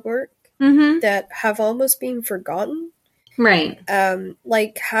into her work Mm-hmm. that have almost been forgotten. Right.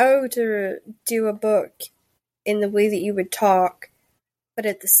 Like how to do a book in the way that you would talk, but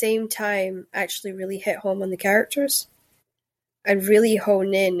at the same time actually really hit home on the characters and really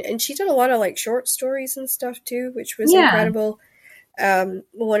hone in. And she did a lot of like short stories and stuff too, which was incredible.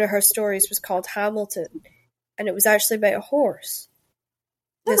 One of her stories was called Hamilton, and it was actually about a horse.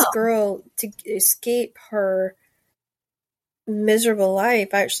 This girl, to escape her miserable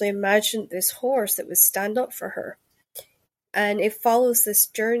life, actually imagined this horse that would stand up for her. And it follows this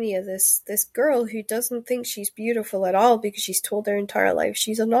journey of this girl who doesn't think she's beautiful at all because she's told her entire life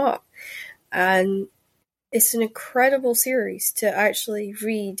she's not. And it's an incredible series to actually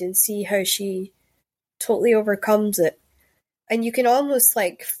read and see how she totally overcomes it. And you can almost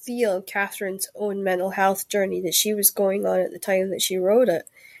like feel Catherine's own mental health journey that she was going on at the time that she wrote it.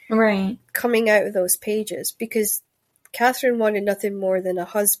 Right. Coming out of those pages, because Catherine wanted nothing more than a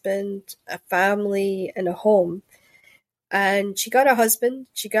husband, a family, and a home. And she got a husband,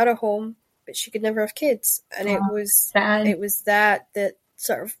 she got a home, but she could never have kids. And it was that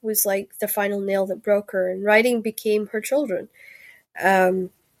sort of was like the final nail that broke her, and writing became her children.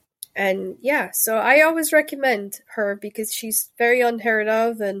 And yeah, so I always recommend her because she's very unheard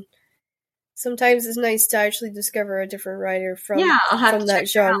of, and sometimes it's nice to actually discover a different writer from I'll have from to that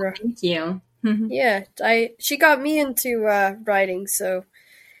check her out. genre. Thank you. Yeah, she got me into writing, so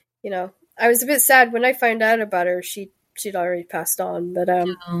you know, I was a bit sad when I found out about her. She'd already passed on, but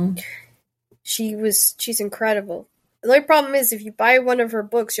she's incredible. The only problem is if you buy one of her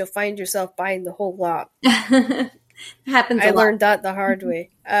books, you'll find yourself buying the whole lot. Happens. I learned that the hard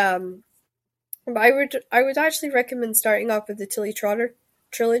way. But I would actually recommend starting off with the Tilly Trotter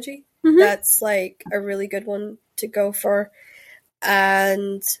trilogy. Mm-hmm. That's like a really good one to go for.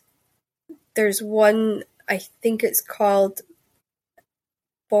 And there's one, I think it's called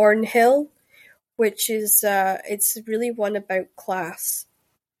Born Hill, which is it's really one about class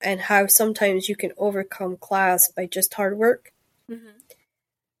and how sometimes you can overcome class by just hard work. Mm-hmm.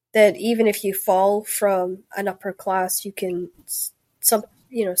 That even if you fall from an upper class, you can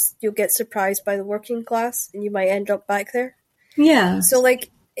you'll get surprised by the working class, and you might end up back there. Yeah. So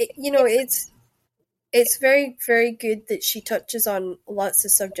like it's very, very good that she touches on lots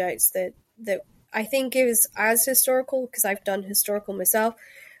of subjects that I think is as historical, because I've done historical myself.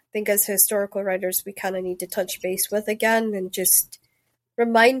 I think as historical writers, we kind of need to touch base with again and just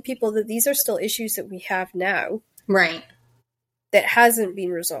remind people that these are still issues that we have now. Right. That hasn't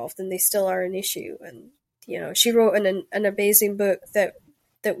been resolved, and they still are an issue. And, you know, she wrote an amazing book that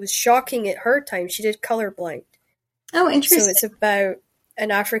was shocking at her time. She did Colorblind. Oh, interesting. So it's about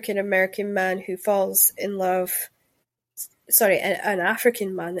an African-American man who falls in love... Sorry, an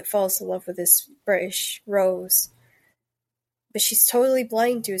African man that falls in love with this British Rose. But she's totally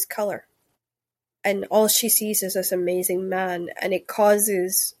blind to his color. And all she sees is this amazing man, and it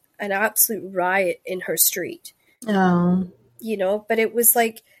causes an absolute riot in her street. Oh. You know, but it was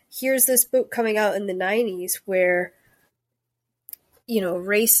like, here's this book coming out in the 90s where, you know,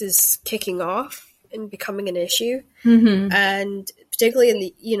 race is kicking off and becoming an issue. Mm-hmm. And particularly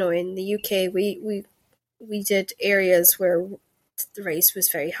in the UK, we did areas where the race was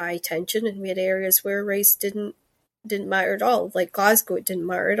very high tension, and we had areas where race didn't matter at all. Like Glasgow, it didn't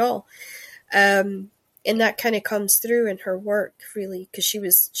matter at all. And that kind of comes through in her work, really, because she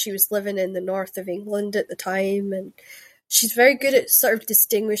was living in the north of England at the time, and she's very good at sort of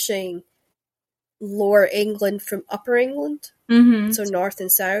distinguishing Lower England from Upper England, so north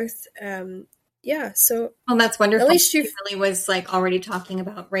and south. So well, that's wonderful. at least she really was like already talking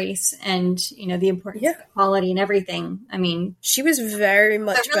about race and the importance of equality and everything. I mean, she was very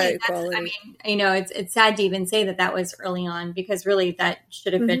much really, about equality. I mean, it's sad to even say that was early on, because really that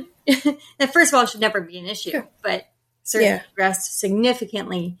should have been that, first of all, should never be an issue, but certainly addressed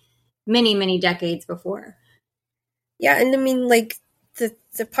significantly many decades before. Yeah, and I mean, like,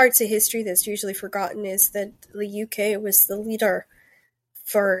 the parts of history that's usually forgotten is that the UK was the leader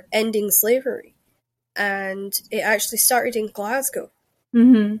for ending slavery, and it actually started in Glasgow.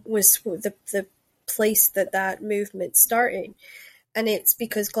 Was the place that movement started, and it's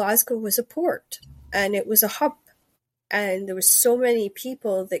because Glasgow was a port and it was a hub, and there was so many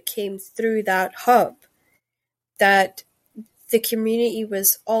people that came through that hub that the community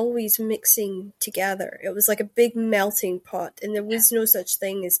was always mixing together. It was like a big melting pot, and there was no such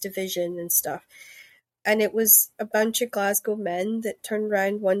thing as division and stuff. And it was a bunch of Glasgow men that turned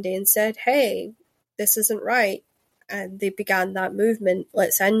around one day and said, hey, this isn't right. And they began that movement,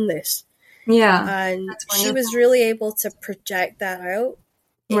 let's end this. Yeah. And she was really able to project that out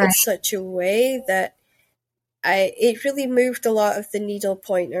in such a way that it really moved a lot of the needle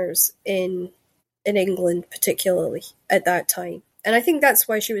pointers in England, particularly at that time. And I think that's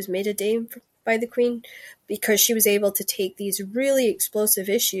why she was made a dame by the Queen, because she was able to take these really explosive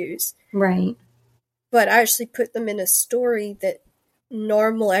issues, but actually put them in a story that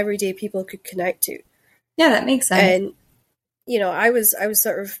normal, everyday people could connect to. Yeah, that makes sense. And I was a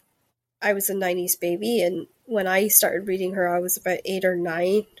 90s baby, and when I started reading her, I was about 8 or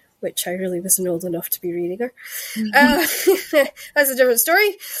 9, which I really wasn't old enough to be reading her. That's a different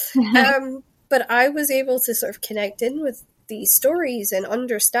story. But I was able to sort of connect in with these stories and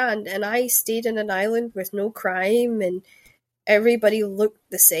understand, and I stayed in an island with no crime, and everybody looked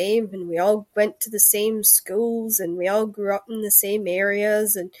the same, and we all went to the same schools, and we all grew up in the same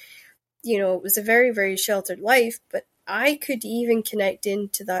areas, and it was a very, very sheltered life, but I could even connect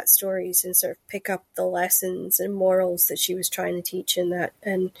into that stories and sort of pick up the lessons and morals that she was trying to teach in that.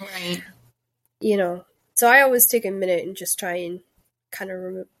 And so I always take a minute and just try and kind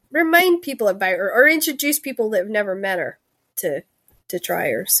of remind people about her, or introduce people that have never met her to try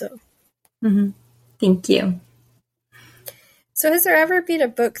her. So Thank you. So has there ever been a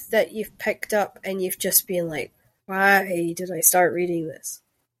book that you've picked up and you've just been like, why did I start reading this?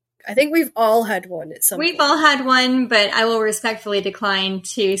 I think we've all had one at some point. We've all had one, but I will respectfully decline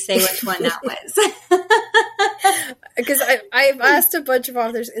to say which one that was. Because I've asked a bunch of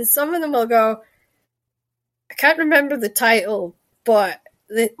authors, and some of them will go, I can't remember the title, but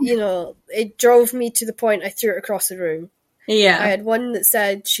it drove me to the point I threw it across the room. Yeah. I had one that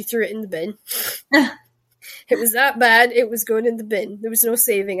said she threw it in the bin. It was that bad, it was going in the bin. There was no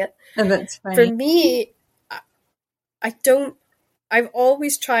saving it. Oh, that's funny. For me, I've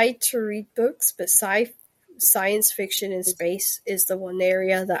always tried to read books, but science fiction and space is the one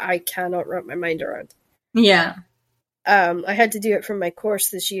area that I cannot wrap my mind around. Yeah. I had to do it for my course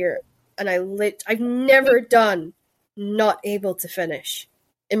this year, and I've never done not able to finish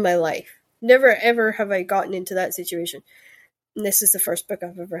in my life. Never ever have I gotten into that situation. And this is the first book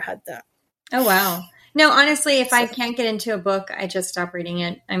I've ever had that. Oh, wow. No, honestly, if I can't get into a book, I just stop reading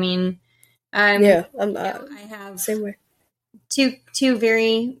it. I mean, I have same way. Two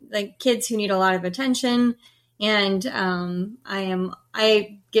very kids who need a lot of attention, and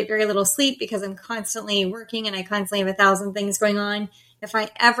I get very little sleep because I'm constantly working and I constantly have 1,000 things going on. If I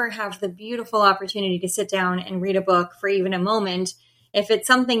ever have the beautiful opportunity to sit down and read a book for even a moment, if it's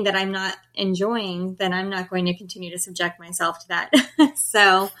something that I'm not enjoying, then I'm not going to continue to subject myself to that.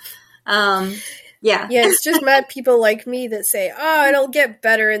 So, yeah, it's just mad people like me that say, "Oh, it'll get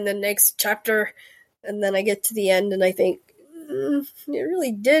better in the next chapter," and then I get to the end and I think, it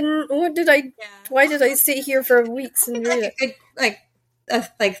really didn't. Why did I sit here for weeks and read it? Like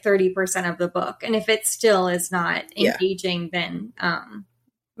 30% of the book, and if it still is not engaging, then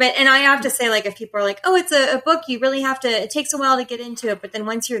and I have to say, if people are like, oh, it's a book, you really have to, it takes a while to get into it, but then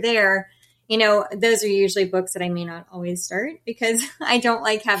once you're there, those are usually books that I may not always start, because I don't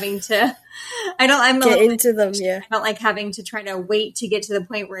like having to get into them. Yeah, I don't like having to try to wait to get to the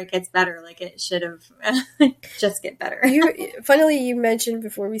point where it gets better. Like, it should have just get better. Funnily, you mentioned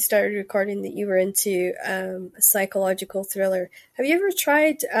before we started recording that you were into a psychological thriller. Have you ever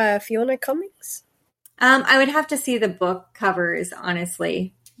tried Fiona Cummings? I would have to see the book covers,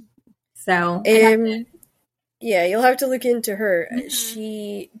 honestly. So yeah, you'll have to look into her. Mm-hmm.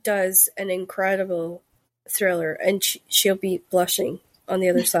 She does an incredible thriller, and she'll be blushing on the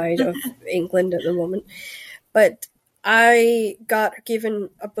other side of England at the moment. But I got given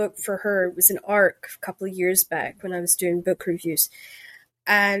a book for her. It was an ARC a couple of years back when I was doing book reviews.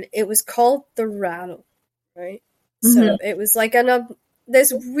 And it was called The Rattle, right? Mm-hmm. So it was like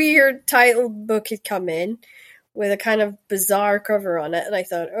this weird titled book had come in with a kind of bizarre cover on it. And I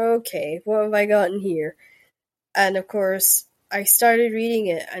thought, okay, what have I gotten here? And of course, I started reading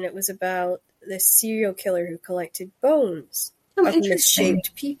it, and it was about this serial killer who collected bones of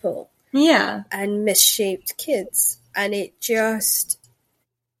misshaped people. Yeah. And misshaped kids. And it just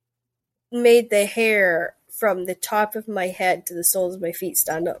made the hair from the top of my head to the soles of my feet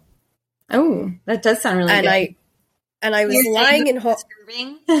stand up. Oh, that does sound really good. I was lying in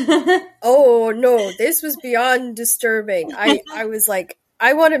disturbing. Oh no, this was beyond disturbing. I was like,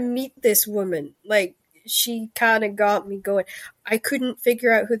 I want to meet this woman. Like, she kind of got me going. I couldn't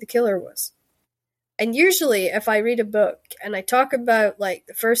figure out who the killer was. And usually if I read a book and I talk about like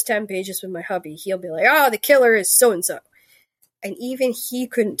the first 10 pages with my hubby, he'll be like, oh, the killer is so-and-so. And even he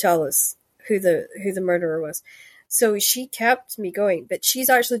couldn't tell us who the murderer was. So she kept me going. But she's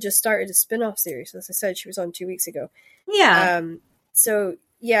actually just started a spin-off series. As I said, she was on 2 weeks ago. Yeah. So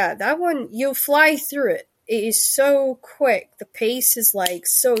yeah, that one, you'll fly through it. It is so quick. The pace is like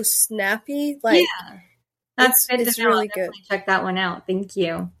so snappy. Like, yeah. That's good. It's really good. Definitely check that one out. Thank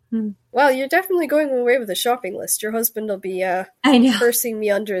you. Well, you're definitely going away with a shopping list. Your husband will be cursing me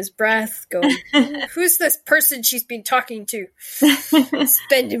under his breath, going, who's this person she's been talking to?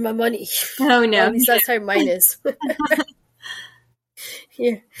 Spending my money. Oh, no. At least that's how mine is.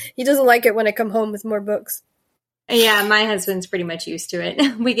 Yeah. He doesn't like it when I come home with more books. Yeah, my husband's pretty much used to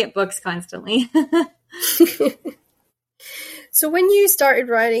it. We get books constantly. So when you started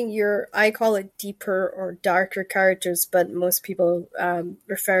writing I call it deeper or darker characters, but most people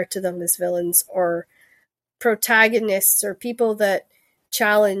refer to them as villains or protagonists or people that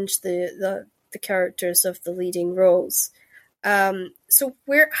challenge the characters of the leading roles. So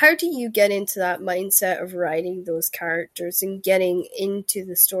how do you get into that mindset of writing those characters and getting into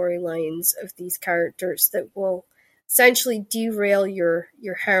the storylines of these characters that will essentially derail your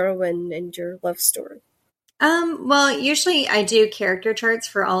heroine and your love story? Well, usually I do character charts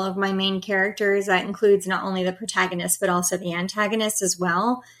for all of my main characters. That includes not only the protagonist, but also the antagonist as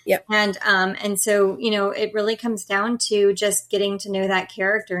well. Yep. And so, it really comes down to just getting to know that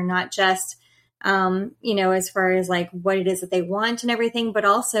character, not just, as far as like what it is that they want and everything, but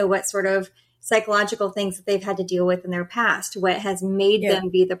also what sort of psychological things that they've had to deal with in their past, what has made them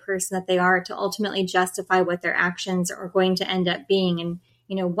be the person that they are to ultimately justify what their actions are going to end up being and,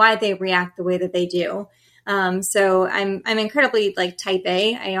 why they react the way that they do. So I'm incredibly like type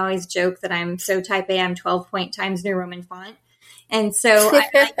A. I always joke that I'm so type A, I'm 12-point Times New Roman font. And so I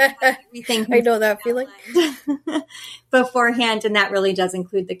like everything. I know that feeling beforehand. And that really does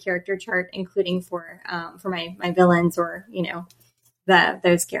include the character chart, including for my villains or,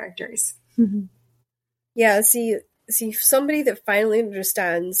 those characters. Yeah. See somebody that finally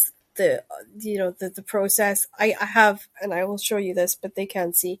understands the process. I have, and I will show you this, but they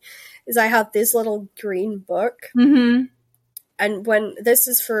can't see, is I have this little green book. Mm-hmm. And when this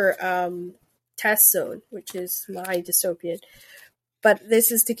is for Test Zone, which is my dystopian, but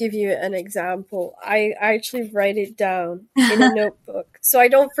this is to give you an example. I actually write it down in a notebook so I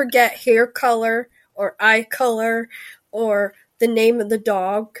don't forget hair color or eye color or the name of the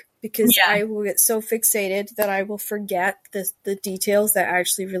dog, because I will get so fixated that I will forget the details that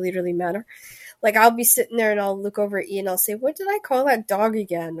actually really, really matter. Like, I'll be sitting there and I'll look over at Ian and I'll say, what did I call that dog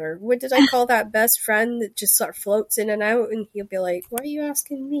again? Or what did I call that best friend that just sort of floats in and out? And he'll be like, why are you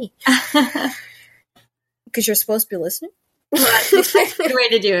asking me? Because you're supposed to be listening. That's the way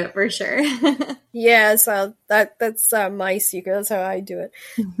to do it, for sure. Yeah, so that's my secret. That's how I do it.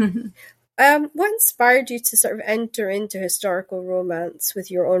 What inspired you to sort of enter into historical romance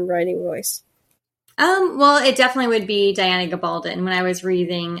with your own writing voice? Well, it definitely would be Diana Gabaldon when I was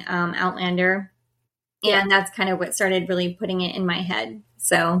reading Outlander. And that's kind of what started really putting it in my head.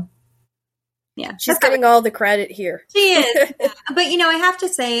 So, yeah. She's getting all the credit here. She is. But, I have to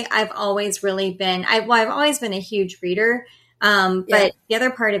say, I've always really been, I've always been a huge reader. But the other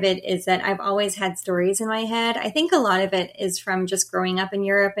part of it is that I've always had stories in my head. I think a lot of it is from just growing up in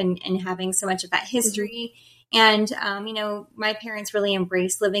Europe and having so much of that history. Mm-hmm. And, my parents really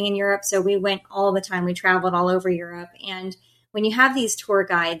embraced living in Europe. So we went all the time. We traveled all over Europe. And when you have these tour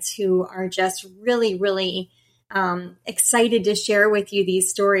guides who are just really, really excited to share with you these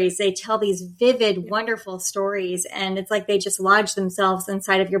stories, they tell these vivid, wonderful stories. And it's like they just lodge themselves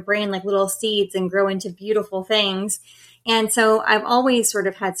inside of your brain like little seeds and grow into beautiful things. And so I've always sort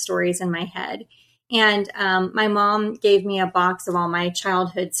of had stories in my head. And my mom gave me a box of all my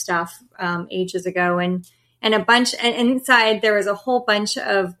childhood stuff ages ago, and a bunch. And inside there was a whole bunch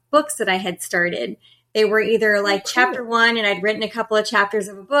of books that I had started. They were either like chapter 1, and I'd written a couple of chapters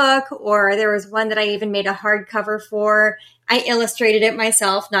of a book, or there was one that I even made a hardcover for. I illustrated it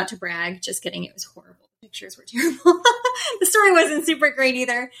myself, not to brag. Just kidding. It was horrible. Pictures were terrible. The story wasn't super great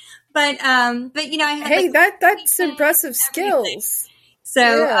either. But you know, I had that's impressive skills.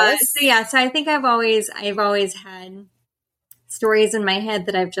 So so I think I've always had stories in my head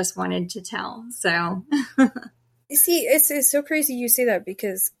that I've just wanted to tell. So you see, it's so crazy you say that,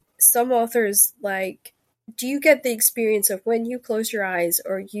 because some authors, like, do you get the experience of when you close your eyes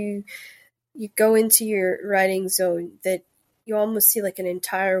or you go into your writing zone that you almost see like an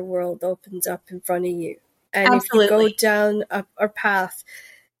entire world opens up in front of you? And Absolutely. If you go down a path,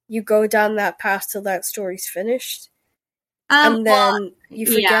 you go down that path till that story's finished, and then you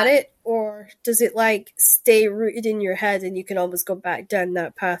forget it? Or does it like stay rooted in your head and you can always go back down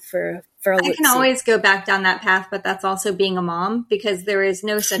that path for a I can always go back down that path, but that's also being a mom, because there is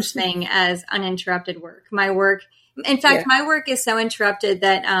no such thing as uninterrupted work. My work is so interrupted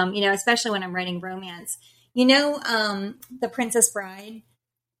that, you know, especially when I'm writing romance, you know, The Princess Bride.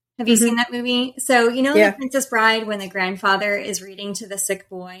 Have you seen that movie? So, you know, The Princess Bride, when the grandfather is reading to the sick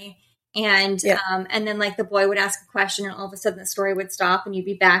boy, and then like the boy would ask a question, and all of a sudden the story would stop and you'd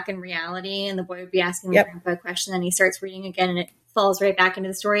be back in reality, and the boy would be asking the grandpa a question, and he starts reading again and it falls right back into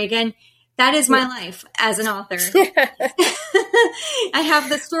the story again. That is my life as an author. I have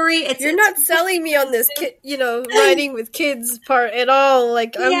the story. You're not selling me on this, writing with kids part at all.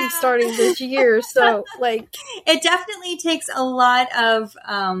 Like, I'm starting this year, so like, it definitely takes a lot of,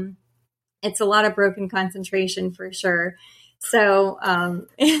 it's a lot of broken concentration for sure. So,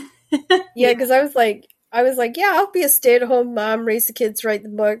 because I was like, I'll be a stay-at-home mom, raise the kids, write the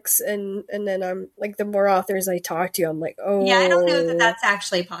books, and then I'm like, the more authors I talk to, I'm like, oh. Yeah, I don't know that that's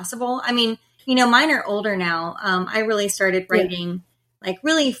actually possible. I mean, you know, mine are older now. I really started writing, like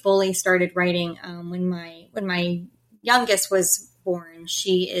really fully started writing when my youngest was born.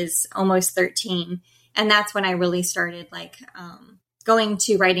 She is almost 13. And that's when I really started like going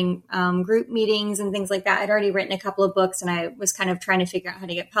to writing group meetings and things like that. I'd already written a couple of books, and I was kind of trying to figure out how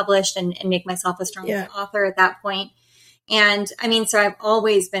to get published and make myself a strong author at that point. And I mean, so I've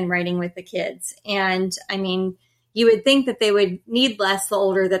always been writing with the kids. And I mean, you would think that they would need less the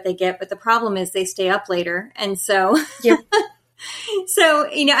older that they get, but the problem is they stay up later. And so, so,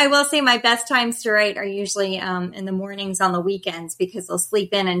 you know, I will say my best times to write are usually in the mornings on the weekends, because they'll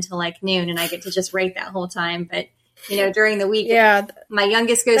sleep in until like noon and I get to just write that whole time. But, you know, during the week, my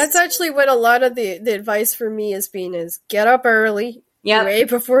youngest goes. That's actually what a lot of the advice for me has been, is get up early, way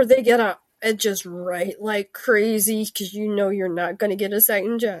before they get up, and just write like crazy, because you know you're not going to get a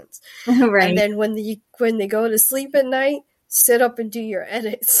second chance. Right. And then when they go to sleep at night, sit up and do your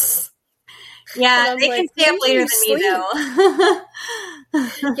edits. Yeah, they can stay up later than me, though.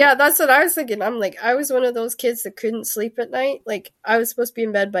 Yeah, that's what I was thinking. I'm like, I was one of those kids that couldn't sleep at night. Like, I was supposed to be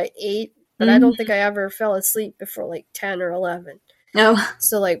in bed by 8, but I don't think I ever fell asleep before like 10 or 11. No.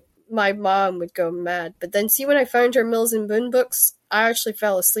 So like, my mom would go mad. But then see, when I found her Mills and Boon books, I actually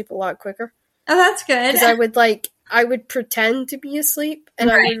fell asleep a lot quicker. Oh, that's good. Because I would pretend to be asleep,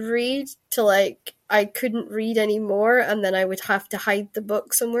 and I would read till like I couldn't read anymore, and then I would have to hide the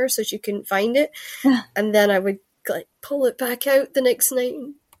book somewhere so she couldn't find it, and then I would like pull it back out the next night.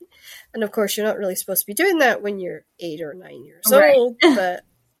 And of course, you're not really supposed to be doing that when you're 8 or 9 years old, but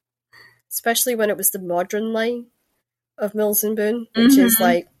especially when it was the modern line of Mills and Boon, which is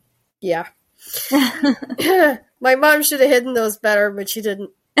like, my mom should have hidden those better, but she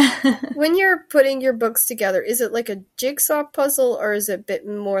didn't. When you're putting your books together, is it like a jigsaw puzzle, or is it a bit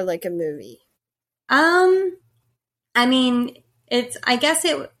more like a movie? I mean, I guess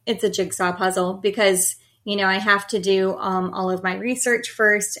it's a jigsaw puzzle, because, you know, I have to do all of my research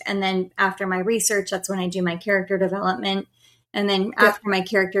first, and then after my research, that's when I do my character development, and then after my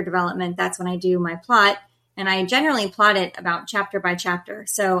character development, that's when I do my plot. And I generally plot it about chapter by chapter,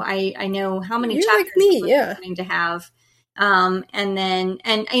 so I know how many chapters I'm going to have. And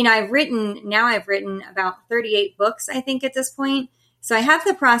you know, I've written about 38 books, I think, at this point. So I have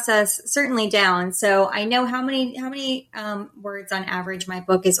the process certainly down. So I know how many words on average my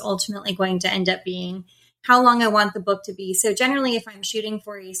book is ultimately going to end up being, how long I want the book to be. So generally, if I'm shooting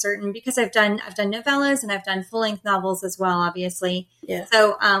for a certain, because I've done novellas and I've done full length novels as well, obviously. Yeah.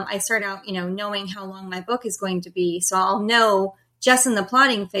 So I start out, you know, knowing how long my book is going to be. So I'll know just in the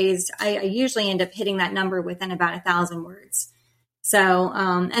plotting phase, I usually end up hitting that number within about 1,000 words. So,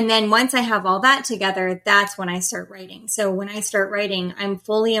 and then once I have all that together, that's when I start writing. So when I start writing, I'm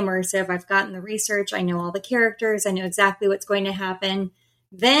fully immersive. I've gotten the research. I know all the characters. I know exactly what's going to happen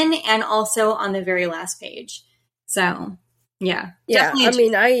then and also on the very last page. So yeah. Yeah, I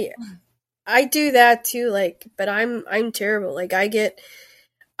mean, I do that too, like, but I'm terrible. Like,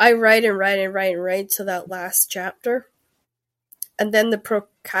 I write and write and write and write to that last chapter, and then the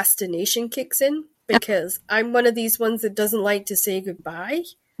procrastination kicks in because I'm one of these ones that doesn't like to say goodbye.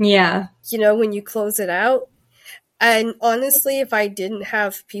 Yeah. You know, when you close it out. And honestly, if I didn't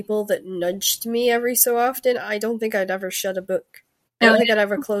have people that nudged me every so often, I don't think I'd ever shut a book. I don't think I'd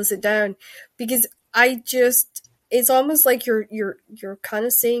ever close it down because it's almost like you're kind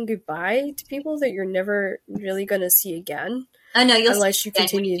of saying goodbye to people that you're never really going to see again. Oh no, unless you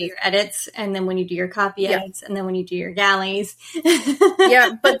continue when you do your edits, and then when you do your copy edits, and then when you do your galleys.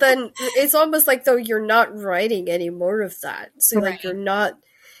 Yeah, but then it's almost like though you're not writing any more of that. So like you're not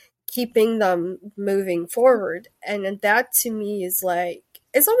keeping them moving forward. And that to me is like,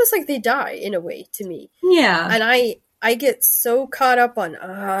 it's almost like they die in a way to me. Yeah. And I get so caught up on,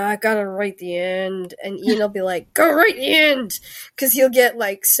 I gotta write the end. And Ian will be like, go write the end. Cause he'll get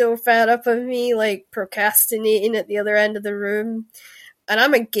like so fed up of me, like procrastinating at the other end of the room. And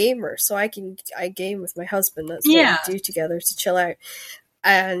I'm a gamer, so I game with my husband. That's what we do together to chill out.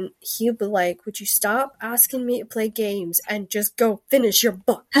 And he'll be like, would you stop asking me to play games and just go finish your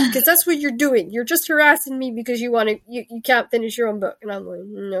book? Because that's what you're doing. You're just harassing me because you can't finish your own book. And I'm like,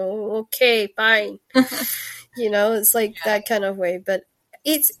 no, okay, fine. You know, it's like that kind of way. But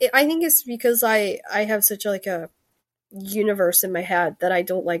I think it's because I have such like a universe in my head that I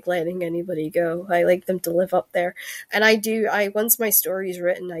don't like letting anybody go. I like them to live up there. And once my story is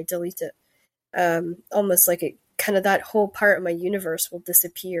written, I delete it. Almost like it kind of that whole part of my universe will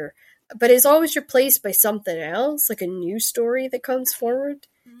disappear. But it's always replaced by something else, like a new story that comes forward.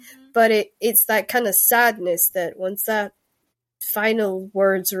 Mm-hmm. But it's that kind of sadness that once that final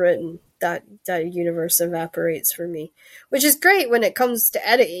word's written, that universe evaporates for me. Which is great when it comes to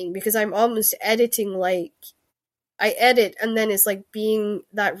editing, because I'm almost editing like I edit and then it's like being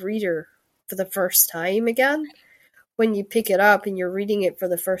that reader for the first time again. When you pick it up and you're reading it for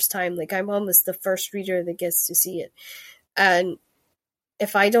the first time, like I'm almost the first reader that gets to see it. And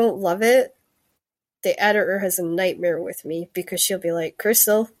if I don't love it, the editor has a nightmare with me because she'll be like,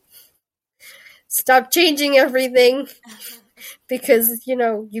 Crystal, stop changing everything because, you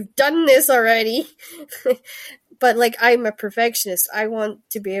know, you've done this already. But like, I'm a perfectionist. I want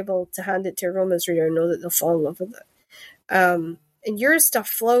to be able to hand it to a romance reader and know that they'll fall in love with it. And your stuff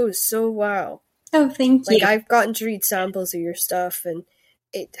flows so well. Oh, thank you. Like, I've gotten to read samples of your stuff, and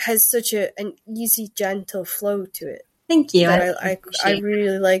it has such an easy, gentle flow to it. Thank you. I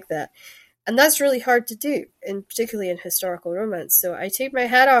really like that. And that's really hard to do, and particularly in historical romance. So I take my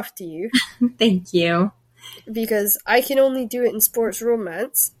hat off to you. Thank you. Because I can only do it in sports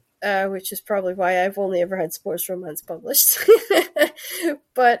romance, which is probably why I've only ever had sports romance published.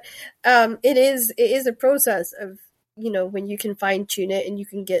 But it is a process of, you know, when you can fine tune it and you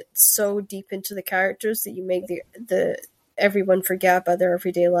can get so deep into the characters that you make the everyone forget about their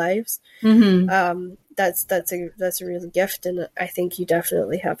everyday lives. Mm-hmm. That's a real gift, and I think you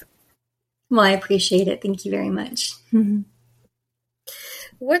definitely have it. Well, I appreciate it. Thank you very much. Mm-hmm.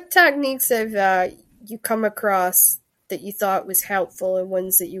 What techniques have you come across that you thought was helpful, and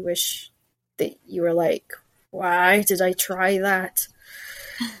ones that you wish that you were like, why did I try that?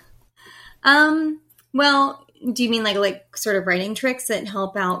 Well, do you mean like sort of writing tricks that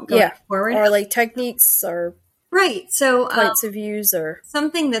help out going forward? Or like techniques or right. So points of views, or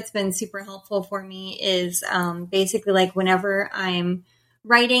something that's been super helpful for me is basically like whenever I'm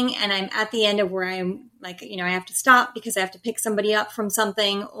writing and I'm at the end of where I'm like, you know, I have to stop because I have to pick somebody up from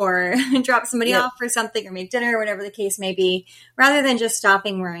something or drop somebody off for something or make dinner or whatever the case may be, rather than just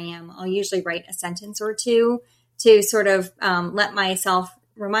stopping where I am, I'll usually write a sentence or two to sort of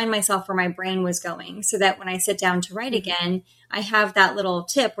remind myself where my brain was going, so that when I sit down to write again, I have that little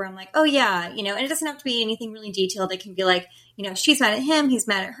tip where I'm like, oh yeah, you know, and it doesn't have to be anything really detailed. It can be like, you know, she's mad at him, he's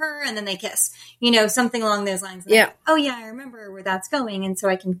mad at her, and then they kiss, you know, something along those lines. And like, oh yeah, I remember where that's going. And so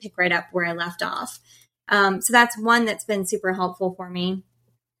I can pick right up where I left off. So that's one that's been super helpful for me.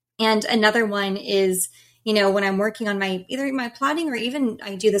 And another one is, you know, when I'm working on either my plotting, or even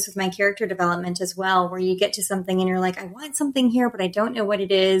I do this with my character development as well, where you get to something and you're like, I want something here, but I don't know what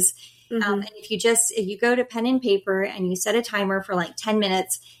it is. Mm-hmm. And if you go to pen and paper and you set a timer for like 10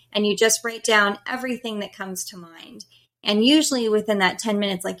 minutes and you just write down everything that comes to mind. And usually within that 10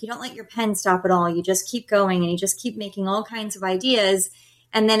 minutes, like you don't let your pen stop at all. You just keep going and you just keep making all kinds of ideas.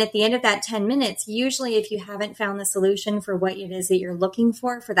 And then at the end of that 10 minutes, usually if you haven't found the solution for what it is that you're looking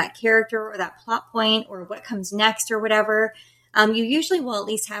for that character or that plot point or what comes next or whatever, you usually will at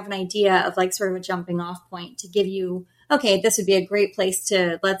least have an idea of like sort of a jumping off point to give you, okay, this would be a great place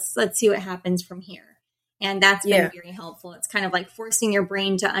to, let's see what happens from here. And that's been very helpful. It's kind of like forcing your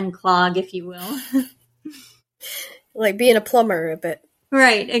brain to unclog, if you will. Like being a plumber a bit.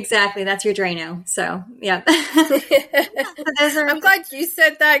 Right, exactly. That's your Drano. So, yeah. I'm glad you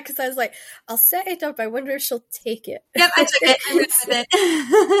said that because I was like, I'll set it up. I wonder if she'll take it. Yep, I took it. I ran with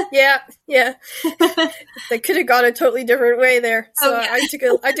it. Yeah. They could have gone a totally different way there. So I took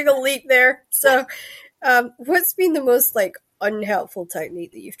a leap there. So, what's been the most like unhelpful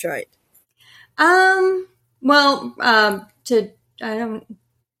technique that you've tried?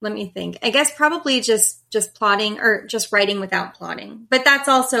 Let me think. I guess probably just plotting or just writing without plotting, but that's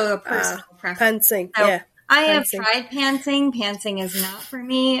also a personal preference. Pantsing, so I have tried pantsing. Pantsing is not for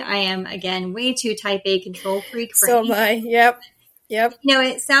me. I am, again, way too type A control freak for So am I. Yep.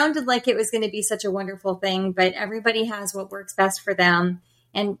 It sounded like it was going to be such a wonderful thing, but everybody has what works best for them.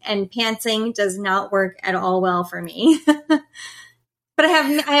 And pantsing does not work at all well for me. But I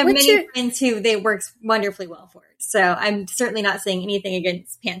have many friends who they works wonderfully well for. So I'm certainly not saying anything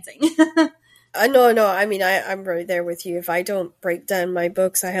against pantsing. No. I mean, I'm right there with you. If I don't break down my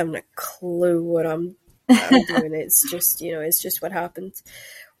books, I haven't a clue what I'm doing. It's just what happens.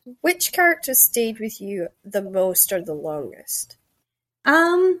 Which character stayed with you the most or the longest?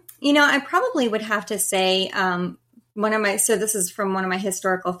 I probably would have to say this is from one of my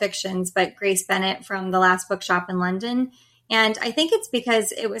historical fictions, but Grace Bennett from The Last Bookshop in London. And I think it's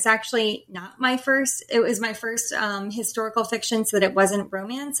because it was actually not my first, it was my first historical fiction, so that it wasn't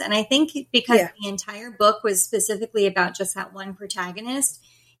romance. And I think because the entire book was specifically about just that one protagonist,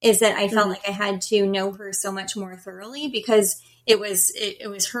 is that I felt like I had to know her so much more thoroughly because it was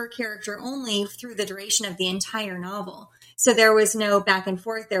her character only through the duration of the entire novel. So there was no back and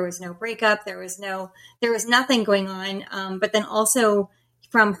forth, there was no breakup, there was nothing going on. But then also,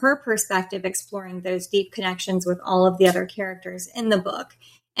 from her perspective, exploring those deep connections with all of the other characters in the book.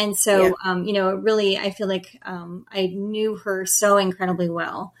 And so, really, I feel like I knew her so incredibly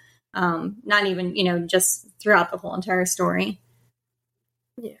well, not even, just throughout the whole entire story.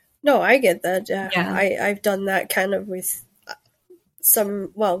 Yeah. No, I get that. I've done that kind of with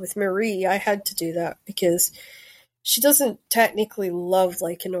with Marie. I had to do that because she doesn't technically love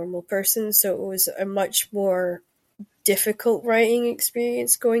like a normal person. So it was a much more difficult writing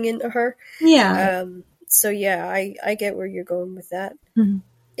experience going into her. I get where you're going with that. Mm-hmm.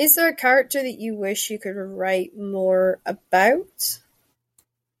 Is there a character that you wish you could write more about?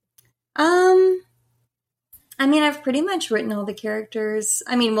 I mean, I've pretty much written all the characters.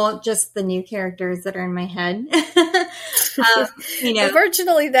 I mean, just the new characters that are in my head.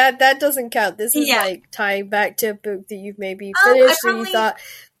 Unfortunately, that doesn't count. This is like tying back to a book that you've maybe finished and you thought,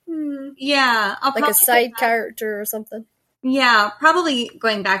 I'll like a side character or something. Yeah, probably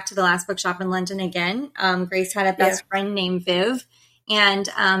going back to The Last Bookshop in London again. Grace had a best friend named Viv, and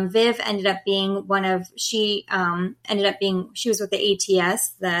Viv ended up being she was with the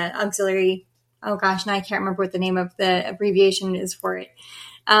ATS, the auxiliary. Oh gosh, now I can't remember what the name of the abbreviation is for it.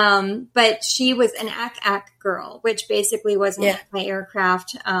 But she was an AK girl, which basically was an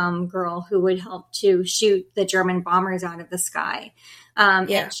anti-aircraft girl who would help to shoot the German bombers out of the sky.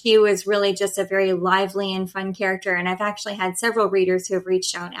 And she was really just a very lively and fun character. And I've actually had several readers who have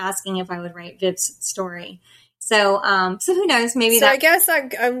reached out asking if I would write Viv's story. So who knows? Maybe. So I guess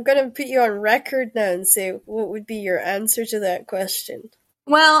I'm going to put you on record now and say what would be your answer to that question.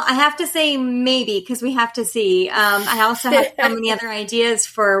 Well, I have to say maybe, because we have to see. I also have so many other ideas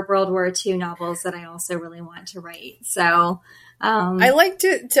for World War II novels that I also really want to write. So I like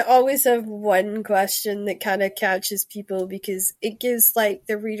to always have one question that kind of catches people because it gives like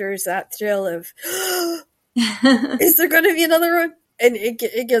the readers that thrill of, is there going to be another one? And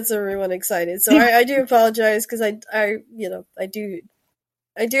it gets everyone excited. So I do apologize because I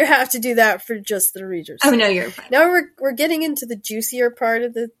do have to do that for just the readers. Oh, no, you're fine. Now we're getting into the juicier part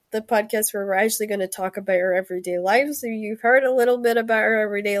of the podcast where we're actually going to talk about our everyday lives. So you've heard a little bit about our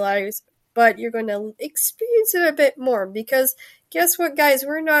everyday lives, but you're going to experience it a bit more because guess what, guys?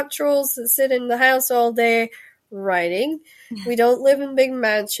 We're not trolls that sit in the house all day writing. We don't live in big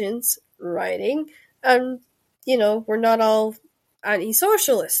mansions writing. And, we're not all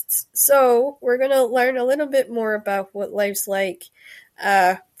anti-socialists. So we're going to learn a little bit more about what life's like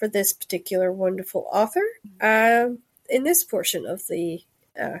for this particular wonderful author in this portion of the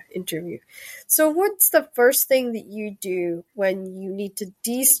interview. So what's the first thing that you do when you need to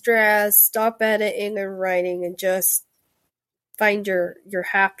de-stress, stop editing and writing, and just find your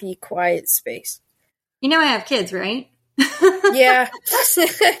happy, quiet space? You know, I have kids, right? Yeah.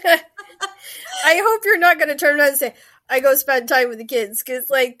 I hope you're not going to turn around and say, I go spend time with the kids, because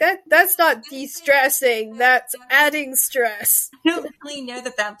like that's not de-stressing, that's adding stress. I don't really know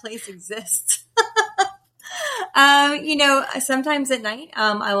that place exists. You know, sometimes at night,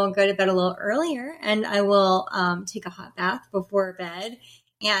 I will go to bed a little earlier and I will take a hot bath before bed.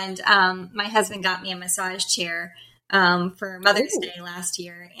 And my husband got me a massage chair for Mother's Day last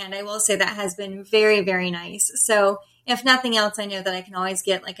year. And I will say that has been very, very nice. So if nothing else, I know that I can always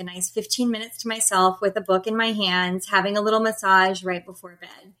get like a nice 15 minutes to myself with a book in my hands, having a little massage right before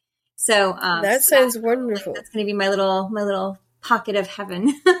bed. So that sounds wonderful. That's going to be my little pocket of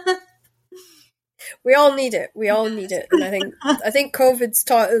heaven. We all need it. We all need it. And I think COVID's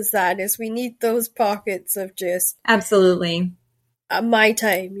taught us that is we need those pockets of just absolutely my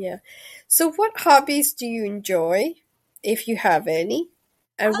time. Yeah. So what hobbies do you enjoy, if you have any?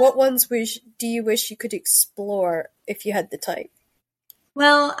 And what ones do you wish you could explore if you had the time?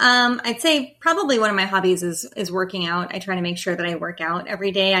 Well, I'd say probably one of my hobbies is working out. I try to make sure that I work out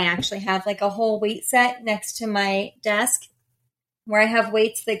every day. I actually have like a whole weight set next to my desk where I have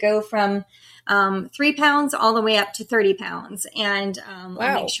weights that go from 3 pounds all the way up to 30 pounds. And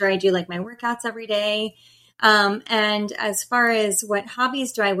I make sure I do like my workouts every day. And as far as what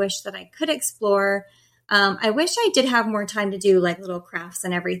hobbies do I wish that I could explore, I wish I did have more time to do like little crafts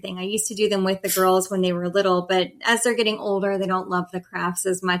and everything. I used to do them with the girls when they were little, but as they're getting older, they don't love the crafts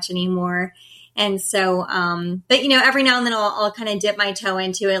as much anymore. And so, but you know, every now and then I'll kind of dip my toe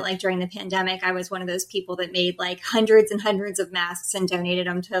into it. Like during the pandemic, I was one of those people that made like hundreds and hundreds of masks and donated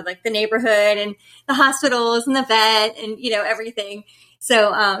them to like the neighborhood and the hospitals and the vet and, you know, everything.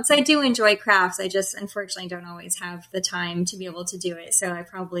 So I do enjoy crafts. I just unfortunately don't always have the time to be able to do it. So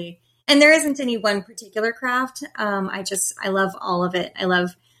and there isn't any one particular craft. I love all of it. I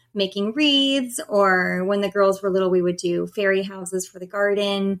love making wreaths, or when the girls were little, we would do fairy houses for the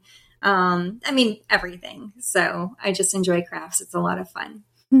garden. I mean, everything. So I just enjoy crafts. It's a lot of fun.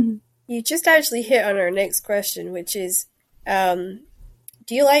 You just actually hit on our next question, which is, do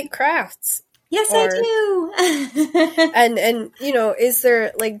you like crafts? Yes, I do. and you know, is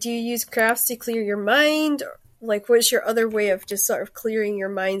there like, do you use crafts to clear your mind? Or, like, what's your other way of just sort of clearing your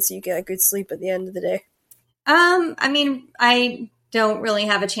mind so you get a good sleep at the end of the day? I mean, I don't really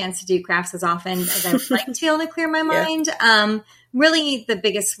have a chance to do crafts as often as I would like to be able to clear my mind. Yeah. Really, the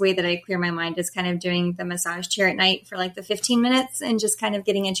biggest way that I clear my mind is kind of doing the massage chair at night for like the 15 minutes and just kind of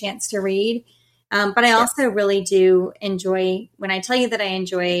getting a chance to read. But I also really do enjoy, when I tell you that I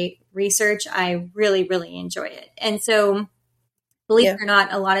enjoy research, I really, really enjoy it. And so believe it or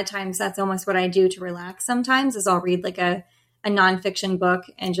not, a lot of times that's almost what I do to relax sometimes is I'll read like a nonfiction book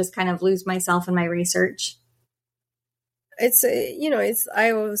and just kind of lose myself in my research. It's, you know,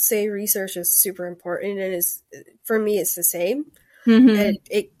 I always say research is super important, and for me, it's the same. Mm-hmm. And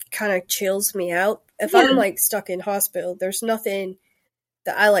it kind of chills me out. If I'm like stuck in hospital, there's nothing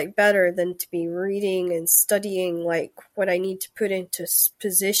that I like better than to be reading and studying like what I need to put into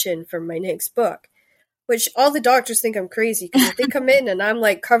position for my next book. Which all the doctors think I'm crazy, because if they come in and I'm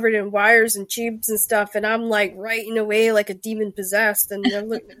like covered in wires and tubes and stuff, and I'm like writing away like a demon possessed, and they're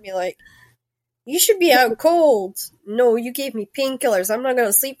looking at me like, you should be out cold. No, you gave me painkillers. I'm not going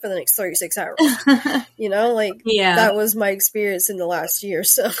to sleep for the next 36 hours. You know, like, that was my experience in the last year.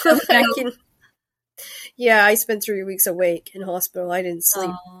 So I spent 3 weeks awake in hospital. I didn't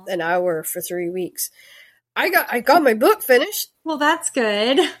sleep an hour for 3 weeks. I got my book finished. Well, that's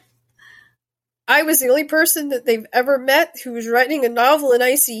good. I was the only person that they've ever met who was writing a novel in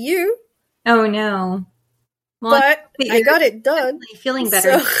ICU. Oh, no. Well, but I got it done. Feeling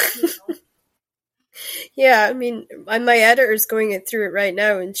better. So, yeah, I mean, my editor's going through it right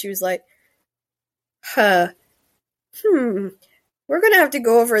now, and she was like, we're going to have to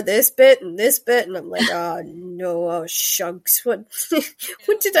go over this bit, and I'm like, oh, no, shucks. What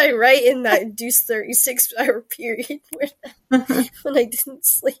did I write in that induced 36-hour period when I didn't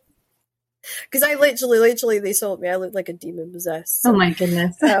sleep? Because I literally, they told me I looked like a demon possessed. So, oh my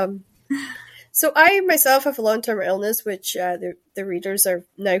goodness. So I myself have a long-term illness, which the readers are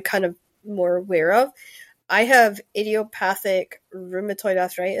now kind of more aware of. I have idiopathic rheumatoid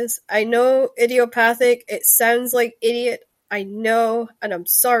arthritis. I know idiopathic, it sounds like idiot. I know, and I'm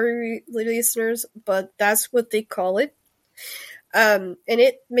sorry, listeners, but that's what they call it. And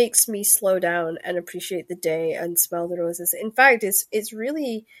it makes me slow down and appreciate the day and smell the roses. In fact, it's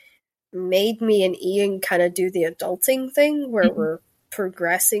really made me and Ian kind of do the adulting thing where we're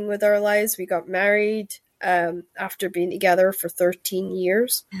progressing with our lives. We got married after being together for 13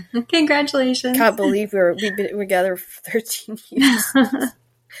 years. Congratulations. Can't believe we've been together for 13 years.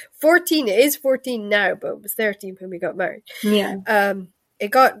 14, it is 14 now, but it was 13 when we got married. Yeah. It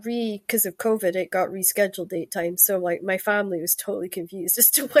got because of COVID, it got rescheduled 8 times. So like my family was totally confused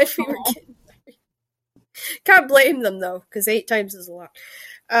as to when we were getting married. Can't blame them though, because 8 times is a lot.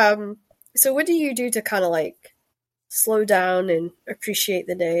 So what do you do to kind of like slow down and appreciate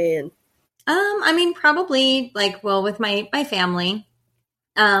the day? And I mean, probably like, well, with my family,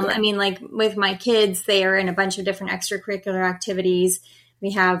 I mean, like with my kids, they are in a bunch of different extracurricular activities.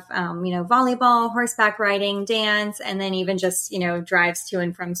 We have, volleyball, horseback riding, dance, and then even just, drives to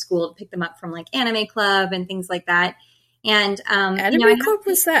and from school to pick them up from like anime club and things like that. And, anime club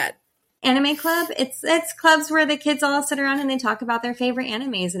was that? Anime club. It's clubs where the kids all sit around and they talk about their favorite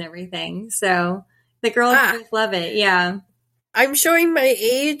animes and everything. So the girls both love it. Yeah. I'm showing my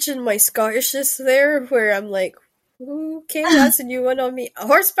age and my Scottishness there, where I'm like, okay, that's a new one on me.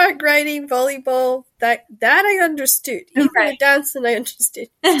 Horseback riding, volleyball, that I understood. Even the dancing, I understood.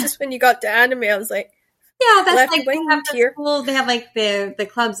 Just when you got to anime, I was like, yeah, that's left like wing here. School, they have like the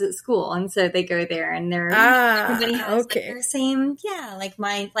clubs at school, and so they go there, and everybody has like their same, like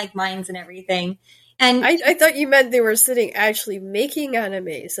minds and everything. And I thought you meant they were sitting actually making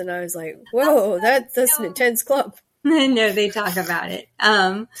animes, and I was like, whoa, that's an intense club. No, they talk about it.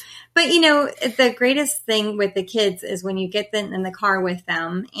 But the greatest thing with the kids is when you get them in the car with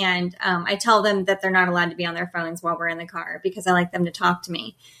them, and I tell them that they're not allowed to be on their phones while we're in the car because I like them to talk to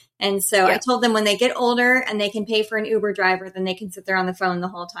me. And so I told them when they get older and they can pay for an Uber driver, then they can sit there on the phone the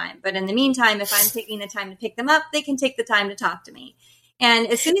whole time. But in the meantime, if I'm taking the time to pick them up, they can take the time to talk to me. And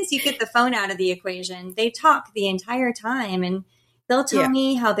as soon as you get the phone out of the equation, they talk the entire time, and they'll tell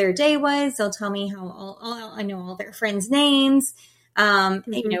me how their day was. They'll tell me how I know all their friends' names,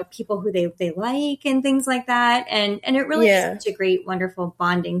 people who they like and things like that. And it really is such a great, wonderful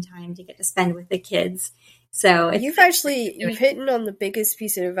bonding time to get to spend with the kids. So you've hit on the biggest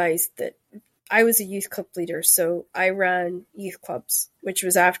piece of advice. That I was a youth club leader, so I ran youth clubs, which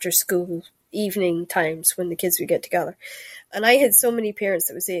was after school evening times when the kids would get together. And I had so many parents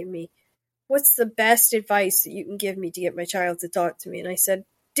that would say to me, what's the best advice that you can give me to get my child to talk to me? And I said,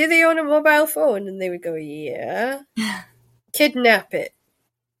 do they own a mobile phone? And they would go, yeah. Kidnap it.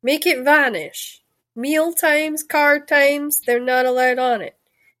 Make it vanish. Meal times, car times, they're not allowed on it.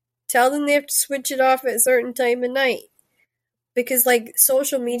 Tell them they have to switch it off at a certain time of night. Because, like,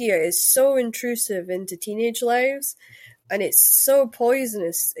 social media is so intrusive into teenage lives, and it's so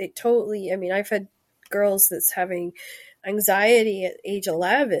poisonous. It totally, I mean, I've had girls that's having anxiety at age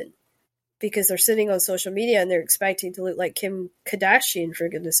 11 because they're sitting on social media and they're expecting to look like Kim Kardashian, for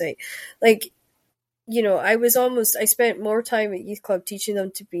goodness sake. Like, I spent more time at youth club teaching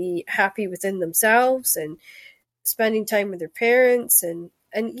them to be happy within themselves and spending time with their parents, and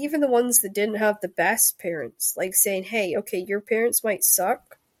even the ones that didn't have the best parents, like saying, hey, okay, your parents might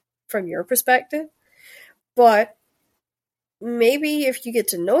suck from your perspective, but maybe if you get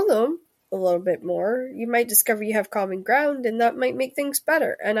to know them a little bit more, you might discover you have common ground, and that might make things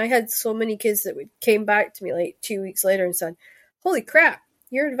better. And I had so many kids that came back to me like 2 weeks later and said, holy crap,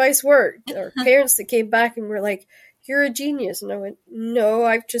 your advice worked. Or parents that came back and were like, you're a genius. And I went, no,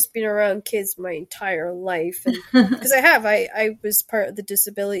 I've just been around kids my entire life. Because I was part of the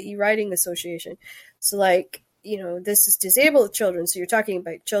Disability Riding Association. So this is disabled children. So you're talking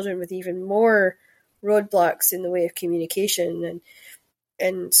about children with even more roadblocks in the way of communication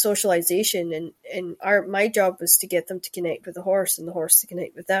and socialization. And my job was to get them to connect with the horse and the horse to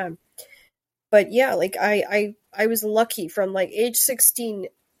connect with them. But yeah, like I was lucky from like age 16,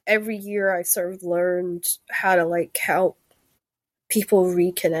 every year I sort of learned how to like help people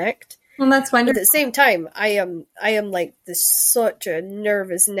reconnect. Well, that's wonderful. But at the same time, I am like such a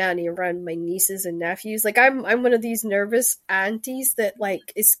nervous nanny around my nieces and nephews. Like I'm one of these nervous aunties that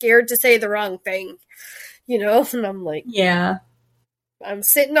like is scared to say the wrong thing, and I'm like, yeah. I'm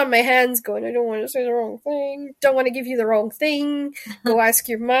sitting on my hands going, I don't want to say the wrong thing. Don't want to give you the wrong thing. Go ask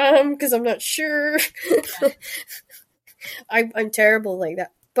your mom because I'm not sure. I'm terrible like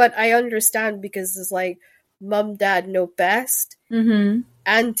that. But I understand because it's like mom, dad know best. Mm-hmm.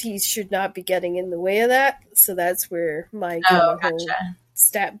 Aunties should not be getting in the way of that. So that's where my whole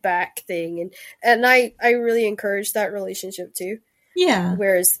step back thing. And I really encourage that relationship too. Yeah.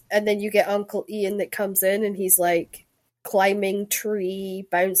 And then you get Uncle Ian that comes in and he's like, climbing tree,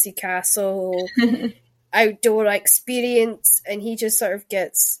 bouncy castle, outdoor experience, and he just sort of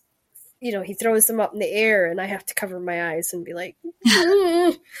gets, he throws them up in the air, and I have to cover my eyes and be like,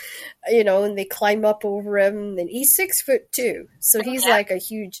 and they climb up over him, and he's 6'2", so he's like a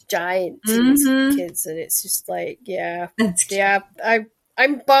huge giant to these kids, and it's just like, That's cute. yeah,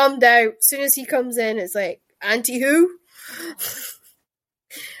 I'm bummed out. As soon as he comes in, it's like, Auntie who?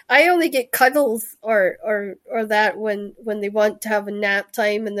 I only get cuddles or that when they want to have a nap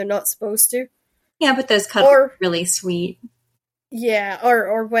time and they're not supposed to. Yeah, but those cuddles are really sweet. Yeah,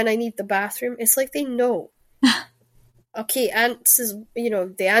 or when I need the bathroom, it's like they know. Okay, the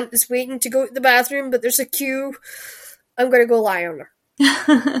aunt is waiting to go to the bathroom, but there's a queue. I'm gonna go lie on her.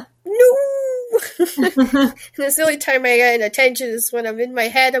 No! And it's the only time I get attention is when I'm in my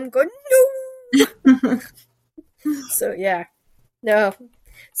head, I'm going, no! So, yeah. No.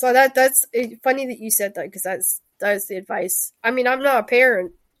 So that's funny that you said that, because that's the advice. I mean, I'm not a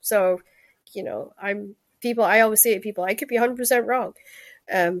parent, so, I always say to people, I could be 100% wrong.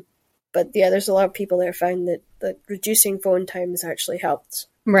 But yeah, there's a lot of people that found that reducing phone time has actually helped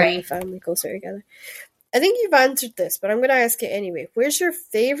bring the family closer together. I think you've answered this, but I'm going to ask it anyway. Where's your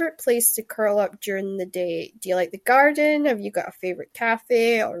favorite place to curl up during the day? Do you like the garden? Have you got a favorite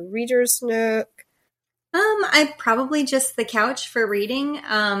cafe or reader's nook? I probably just the couch for reading.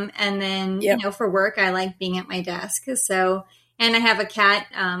 And then, for work, I like being at my desk. So, and I have a cat.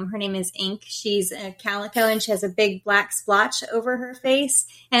 Her name is Ink. She's a calico, and she has a big black splotch over her face,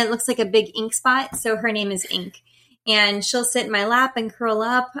 and it looks like a big ink spot. So her name is Ink. And she'll sit in my lap and curl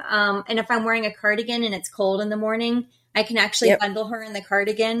up. And if I'm wearing a cardigan and it's cold in the morning, I can actually bundle her in the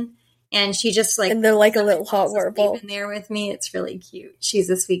cardigan. And she just and they're like a little hot water ball in there with me. It's really cute. She's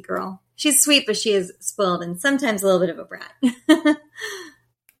a sweet girl. She's sweet, but she is spoiled and sometimes a little bit of a brat.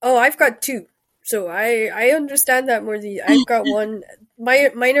 Oh, I've got two. So I understand that more than you. I've got one.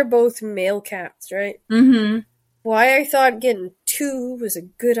 Mine are both male cats, right? Mm-hmm. Why I thought getting two was a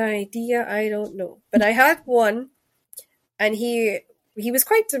good idea, I don't know. But I had one, and he was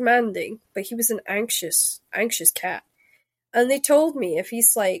quite demanding, but he was an anxious cat. And they told me if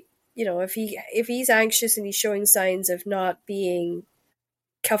he's like, if he's anxious and he's showing signs of not being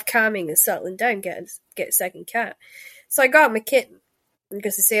calming and settling down, get a second cat. So I got him a kitten,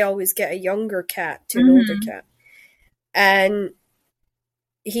 because they say always get a younger cat to an older cat. And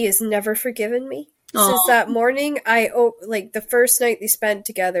he has never forgiven me. Aww. Since that morning, the first night they spent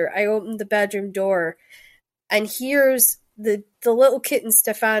together, I opened the bedroom door, and here's the little kitten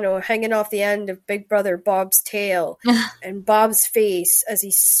Stefano hanging off the end of Big Brother Bob's tail, and Bob's face as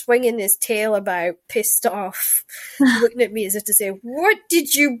he's swinging his tail about, pissed off, looking at me as if to say, "What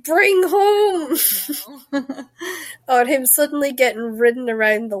did you bring home?" No. Or him suddenly getting ridden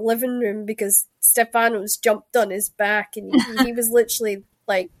around the living room because Stefano's jumped on his back, and he was literally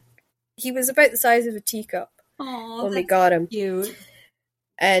like, he was about the size of a teacup. Aww, when we got him. Cute.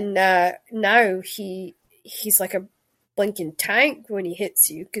 And now he's like a blinking tank when he hits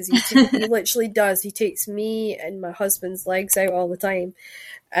you, because he literally does. He takes me and my husband's legs out all the time.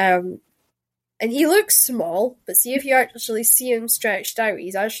 And he looks small, but see if you actually see him stretched out,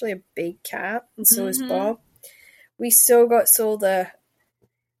 he's actually a big cat, and so is Bob. We got sold a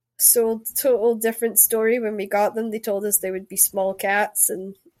total different story when we got them. They told us they would be small cats,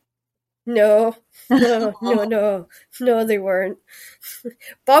 and no, they weren't.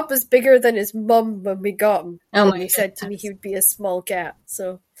 Bob was bigger than his mum when we got him. And he said to me he would be a small cat.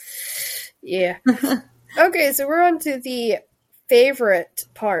 So, yeah. Okay, so we're on to the favorite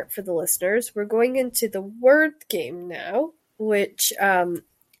part for the listeners. We're going into the word game now, which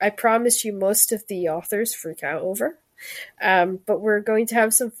I promise you most of the authors freak out over. But we're going to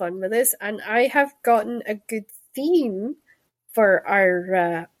have some fun with this. And I have gotten a good theme for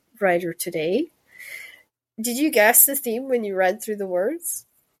our writer today. Did you guess the theme when you read through the words?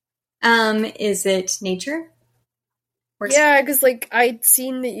 Is it nature? Yeah, because I'd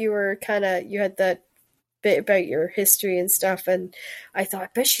seen that you had that bit about your history and stuff, and I thought, I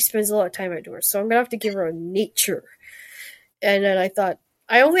bet she spends a lot of time outdoors, so I'm gonna have to give her a nature. And then I thought,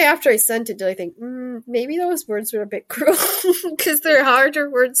 only after I sent it did I think, maybe those words were a bit cruel, because they're harder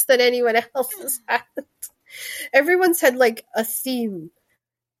words than anyone else has had. Everyone's had a theme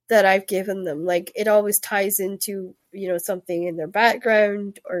that I've given them. It always ties into, something in their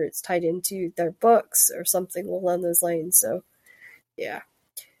background, or it's tied into their books or something along those lines. So, yeah.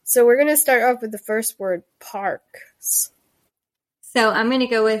 So we're going to start off with the first word, parks. So I'm going to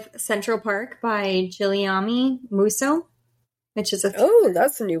go with Central Park by Giuliani Musso, which is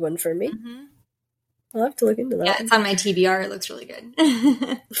that's a new one for me. Mm-hmm. I'll have to look into that. Yeah, it's on my TBR. It looks really good.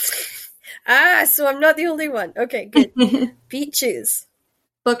 So I'm not the only one. Okay, good. Beaches.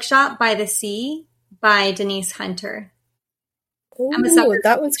 Bookshop by the Sea by Denise Hunter. Oh, I'm a sucker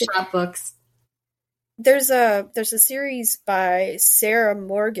that for one's bookshop books. There's a series by Sarah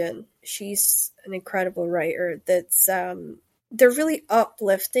Morgan. She's an incredible writer. That's they're really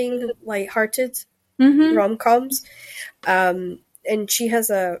uplifting, lighthearted rom-coms. And she has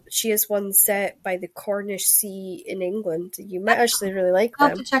one set by the Cornish Sea in England. You might actually really like I'll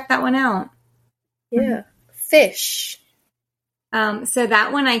them. have to check that one out. Yeah. Fish. So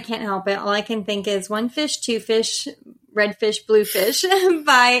that one I can't help it. All I can think is one fish, two fish, red fish, blue fish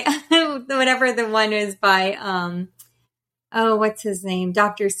by whatever the one is by what's his name?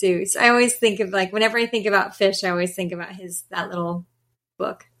 Dr. Seuss. I always think of, like, whenever I think about fish, I always think about that little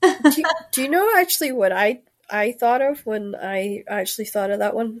book. do you know actually what I thought of when I actually thought of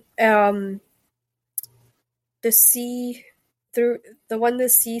that one? The sea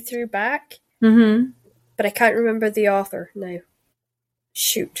through back. Mm-hmm. But I can't remember the author now.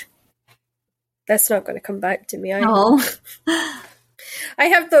 Shoot. That's not going to come back to me. Oh. I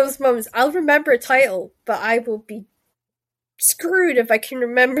have those moments. I'll remember a title, but I will be screwed if I can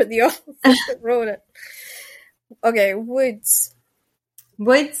remember the author that wrote it. Okay, Woods.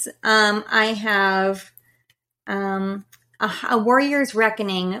 I have A Warrior's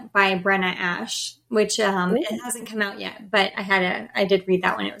Reckoning by Brenna Ash, which it hasn't come out yet, but I did read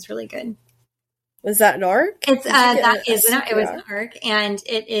that one. It was really good. Was that an arc? It was an arc, and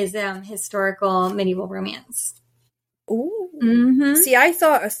it is historical medieval romance. Ooh. Mm-hmm. See, I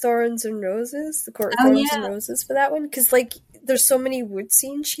thought of Thorns and Roses, the Court of Thorns and Roses for that one, because like there's so many wood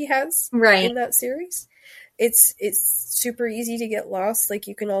scenes she has in that series. It's super easy to get lost. Like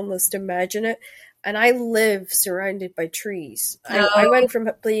you can almost imagine it. And I live surrounded by trees. I went from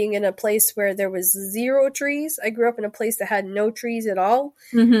being in a place where there was 0 trees. I grew up in a place that had no trees at all.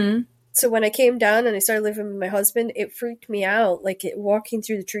 Mm-hmm. So when I came down and I started living with my husband, it freaked me out. Like walking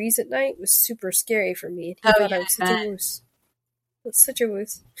through the trees at night was super scary for me. He thought I was such a wuss. That's such a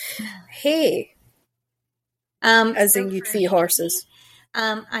wuss. Hey. As in you'd feed horses.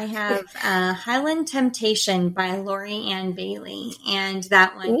 I have Highland Temptation by Lori Ann Bailey, and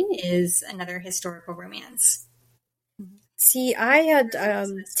that one is another historical romance. See, I had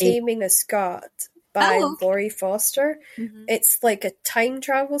Taming a Scot by Laurie Foster. Mm-hmm. It's like a time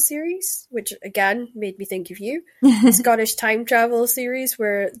travel series, which again made me think of you. Scottish time travel series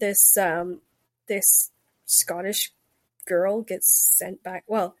where this Scottish girl gets sent back.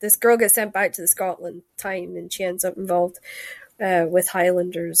 Well, this girl gets sent back to the Scotland time, and she ends up involved with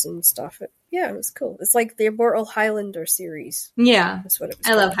Highlanders and stuff. It was cool. It's like the Immortal Highlander series. Yeah, that's what it was.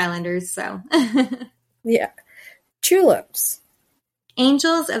 I love Highlanders, so yeah. Tulips.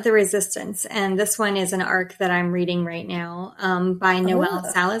 Angels of the Resistance, and this one is an arc that I'm reading right now by Noelle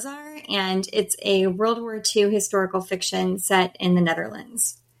Salazar, and it's a World War II historical fiction set in the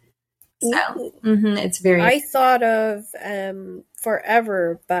Netherlands. So it's very. I thought of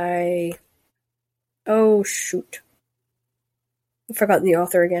Forever by. Oh shoot! I've forgotten the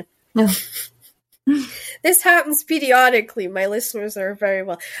author again. No. This happens periodically. My listeners are very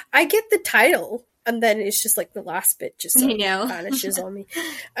well. I get the title. And then it's just like the last bit just vanishes on me.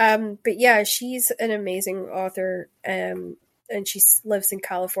 But yeah, she's an amazing author. And she lives in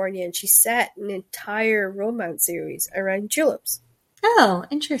California, and she set an entire romance series around tulips. Oh,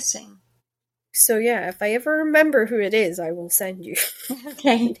 interesting. So yeah, if I ever remember who it is, I will send you.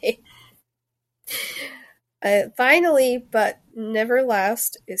 Okay. Finally, but never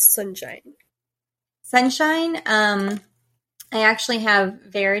last, is Sunshine. Sunshine, I actually have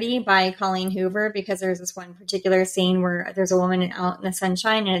Verity by Colleen Hoover, because there's this one particular scene where there's a woman out in the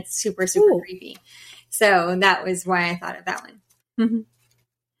sunshine, and it's super, super creepy. So that was why I thought of that one. Mm-hmm.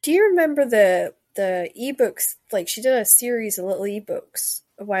 Do you remember the ebooks? Like, she did a series of little ebooks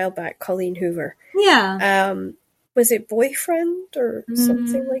a while back, Colleen Hoover. Yeah. Was it Boyfriend or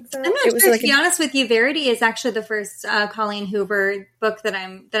something like that? I'm not sure. To be honest with you, Verity is actually the first Colleen Hoover book that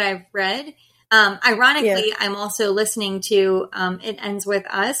I've read. Ironically, I'm also listening to It Ends With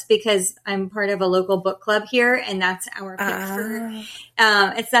Us, because I'm part of a local book club here, and that's our pick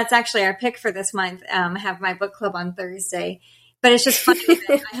that's actually our pick for this month. I have my book club on Thursday. But it's just funny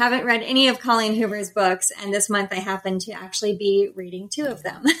that I haven't read any of Colleen Hoover's books, and this month I happen to actually be reading 2 of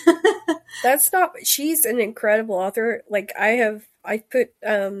them. She's an incredible author. Like I put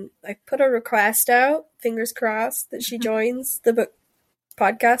a request out, fingers crossed, that she joins the book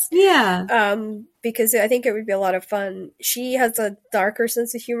podcast. Yeah. Because I think it would be a lot of fun. She has a darker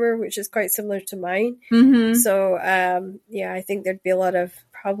sense of humor, which is quite similar to mine. Mm-hmm. So, I think there'd be a lot of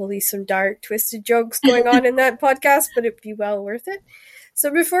probably some dark, twisted jokes going on in that podcast, but it'd be well worth it.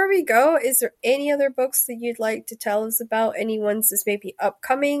 So before we go, is there any other books that you'd like to tell us about? Any ones that's maybe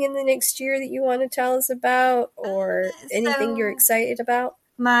upcoming in the next year that you want to tell us about, or anything you're excited about?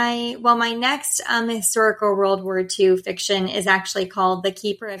 My next historical World War II fiction is actually called The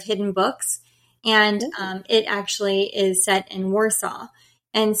Keeper of Hidden Books, and it actually is set in Warsaw.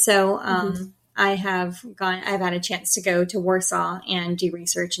 And so I've had a chance to go to Warsaw and do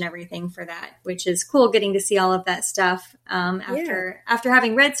research and everything for that, which is cool. Getting to see all of that stuff after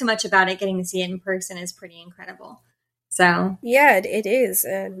having read so much about it, getting to see it in person is pretty incredible. So yeah, it is,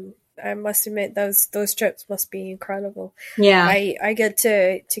 and I must admit those trips must be incredible. Yeah, I get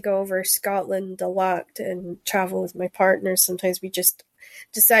to go over Scotland a lot and travel with my partner. Sometimes we just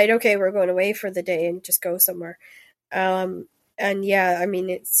decide, okay, we're going away for the day and just go somewhere. And yeah, I mean,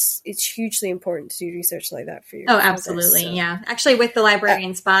 it's hugely important to do research like that for you. Oh, absolutely. So. Yeah. Actually, with the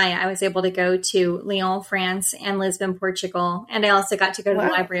Librarian Spy, I was able to go to Lyon, France, and Lisbon, Portugal. And I also got to go to the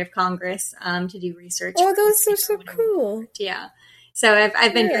Library of Congress to do research. Oh, those are so cool. Yeah. So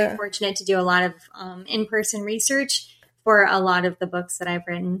I've been very fortunate to do a lot of in-person research for a lot of the books that I've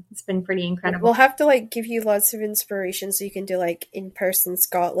written. It's been pretty incredible. We'll have to give you lots of inspiration so you can do in-person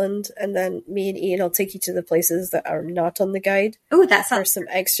Scotland, and then me and Ian will take you to the places that are not on the guide. Oh, that's for some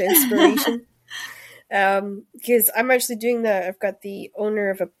extra inspiration. Because I'm actually doing that. I've got the owner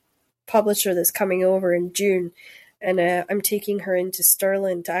of a publisher that's coming over in June, and I'm taking her into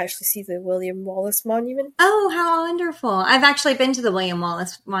Stirling to actually see the William Wallace Monument. Oh, how wonderful. I've actually been to the William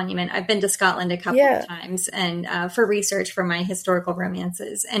Wallace Monument. I've been to Scotland a couple of times and for research for my historical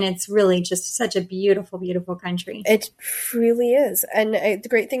romances. And it's really just such a beautiful, beautiful country. It really is. And the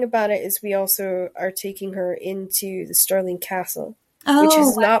great thing about it is we also are taking her into the Stirling Castle, which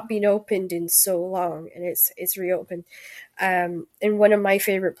has not been opened in so long, and it's reopened. And one of my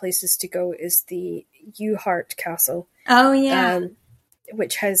favorite places to go is the Uhart Castle. Oh yeah,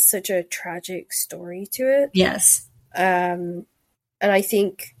 which has such a tragic story to it. Yes. And I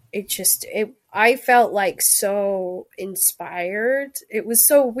think I felt so inspired. It was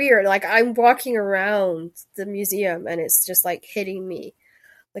so weird. I'm walking around the museum and it's just hitting me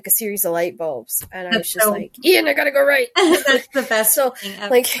like a series of light bulbs. And I was just Ian, I gotta go right. That's the best. So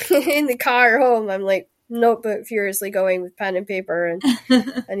in the car home, I'm notebook furiously going with pen and paper, and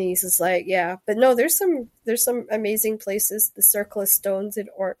and he's just yeah. But no, there's some amazing places. The Circle of Stones in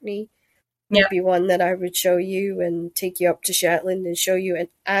Orkney would be one that I would show you, and take you up to Shetland and show you an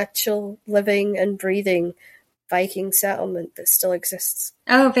actual living and breathing Viking settlement that still exists.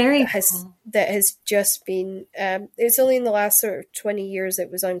 Oh, very cool. That has just been it's only in the last sort of 20 years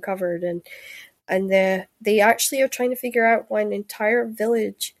it was uncovered, and they actually are trying to figure out why an entire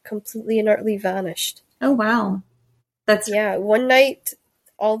village completely and utterly vanished. Oh, wow. One night,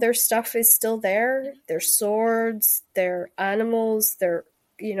 all their stuff is still there. Their swords, their animals, their,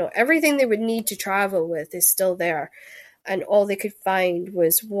 everything they would need to travel with is still there. And all they could find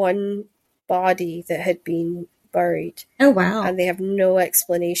was one body that had been buried. Oh, wow. And they have no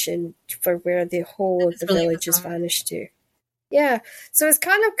explanation for where the whole of the village has vanished to. Yeah, so it's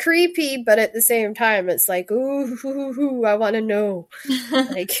kind of creepy, but at the same time, it's ooh, I want to know.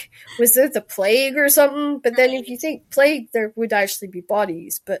 Was it the plague or something? But then if you think plague, there would actually be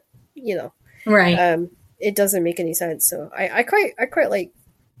bodies, but, right. It doesn't make any sense. So I quite like,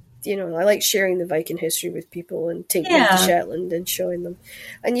 I like sharing the Viking history with people and taking them to Shetland and showing them.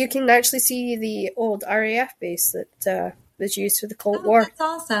 And you can actually see the old RAF base that was used for the Cold War. That's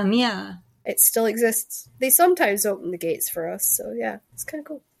awesome, yeah. It still exists. They sometimes open the gates for us, so yeah, it's kind of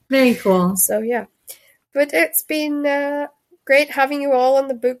cool. Very cool. So yeah, but it's been great having you all on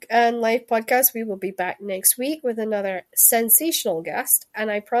the Book and Life podcast. We will be back next week with another sensational guest,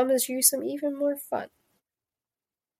 and I promise you some even more fun.